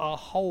 powerful. Our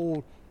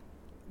whole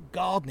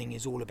gardening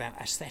is all about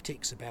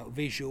aesthetics, about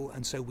visual,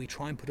 and so we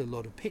try and put a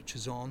lot of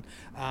pictures on.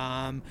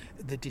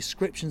 The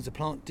descriptions, the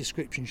plant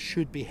descriptions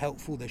should be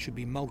helpful. There should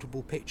be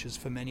multiple pictures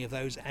for many of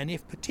those, and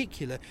if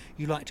particular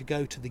you like to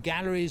go to the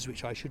galleries,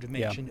 which I should have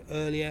mentioned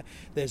earlier,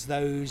 there's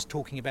those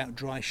talking about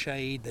dry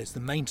shade, there's the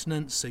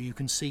maintenance, so you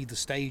can see the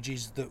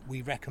stages that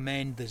we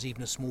recommend. There's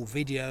even a small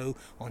video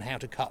on how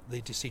to cut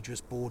the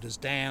deciduous borders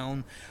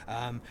down,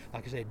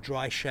 like I said,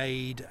 dry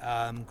shade,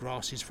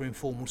 grasses for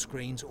informal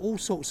screens, all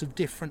sorts of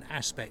different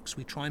aspects.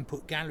 We try and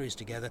put galleries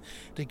together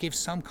to give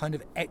some kind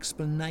of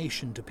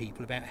explanation to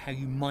people about how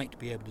you might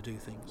be able to do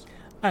things.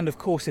 And of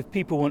course, if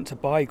people want to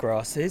buy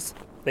grasses,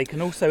 they can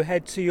also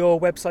head to your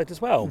website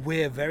as well.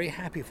 We're very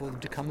happy for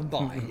them to come and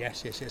buy.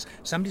 Yes.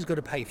 Somebody's got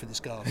to pay for this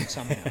garden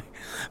somehow.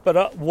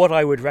 But what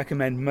I would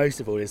recommend most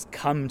of all is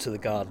come to the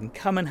garden,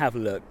 come and have a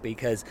look,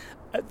 because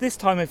at this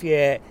time of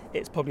year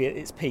it's probably at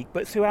its peak,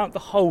 but throughout the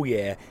whole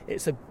year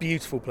it's a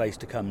beautiful place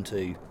to come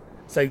to.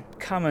 So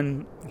come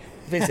and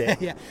visit.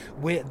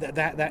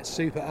 That's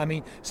super. I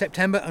mean,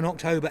 September and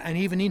October and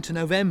even into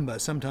November,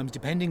 sometimes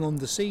depending on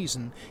the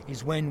season,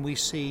 is when we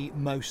see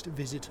most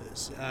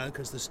visitors,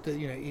 because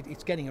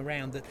it's getting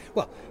around that.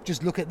 Well,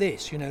 just look at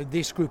this. You know,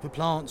 this group of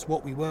plants,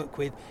 what we work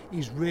with,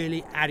 is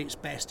really at its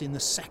best in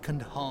the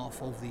second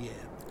half of the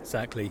year.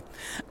 Exactly.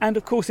 And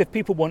of course, if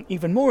people want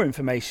even more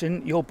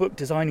information, your book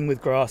Designing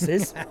with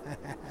Grasses.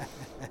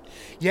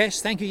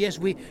 Yes, thank you. Yes,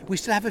 we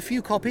still have a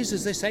few copies,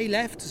 as they say,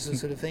 left,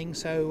 sort of thing.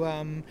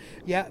 So,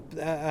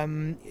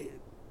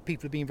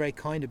 people have been very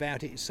kind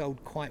about it. It's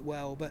sold quite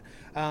well. But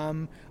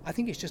I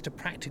think it's just a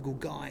practical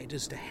guide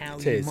as to how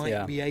you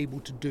might be able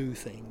to do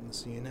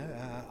things, you know.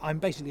 I'm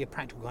basically a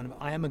practical kind of...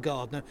 I am a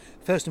gardener,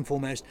 first and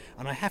foremost,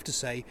 and I have to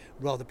say,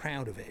 rather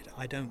proud of it.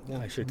 I don't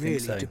want really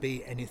to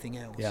be anything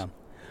else. Yeah.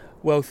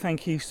 Well,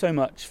 thank you so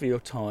much for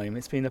your time.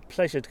 It's been a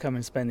pleasure to come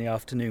and spend the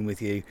afternoon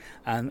with you,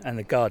 and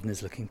the garden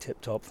is looking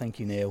tip-top. Thank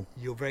you, Neil.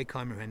 You're very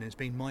kind, my friend. It's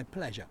been my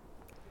pleasure.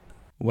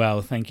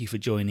 Well, thank you for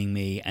joining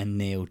me and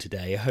Neil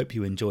today. I hope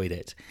you enjoyed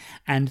it.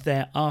 And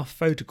there are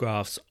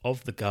photographs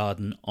of the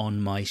garden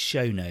on my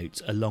show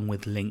notes, along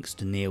with links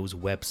to Neil's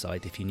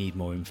website if you need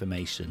more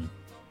information.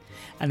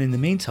 And in the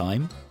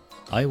meantime,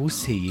 I will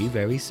see you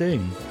very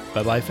soon.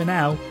 Bye-bye for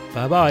now.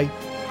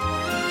 Bye-bye.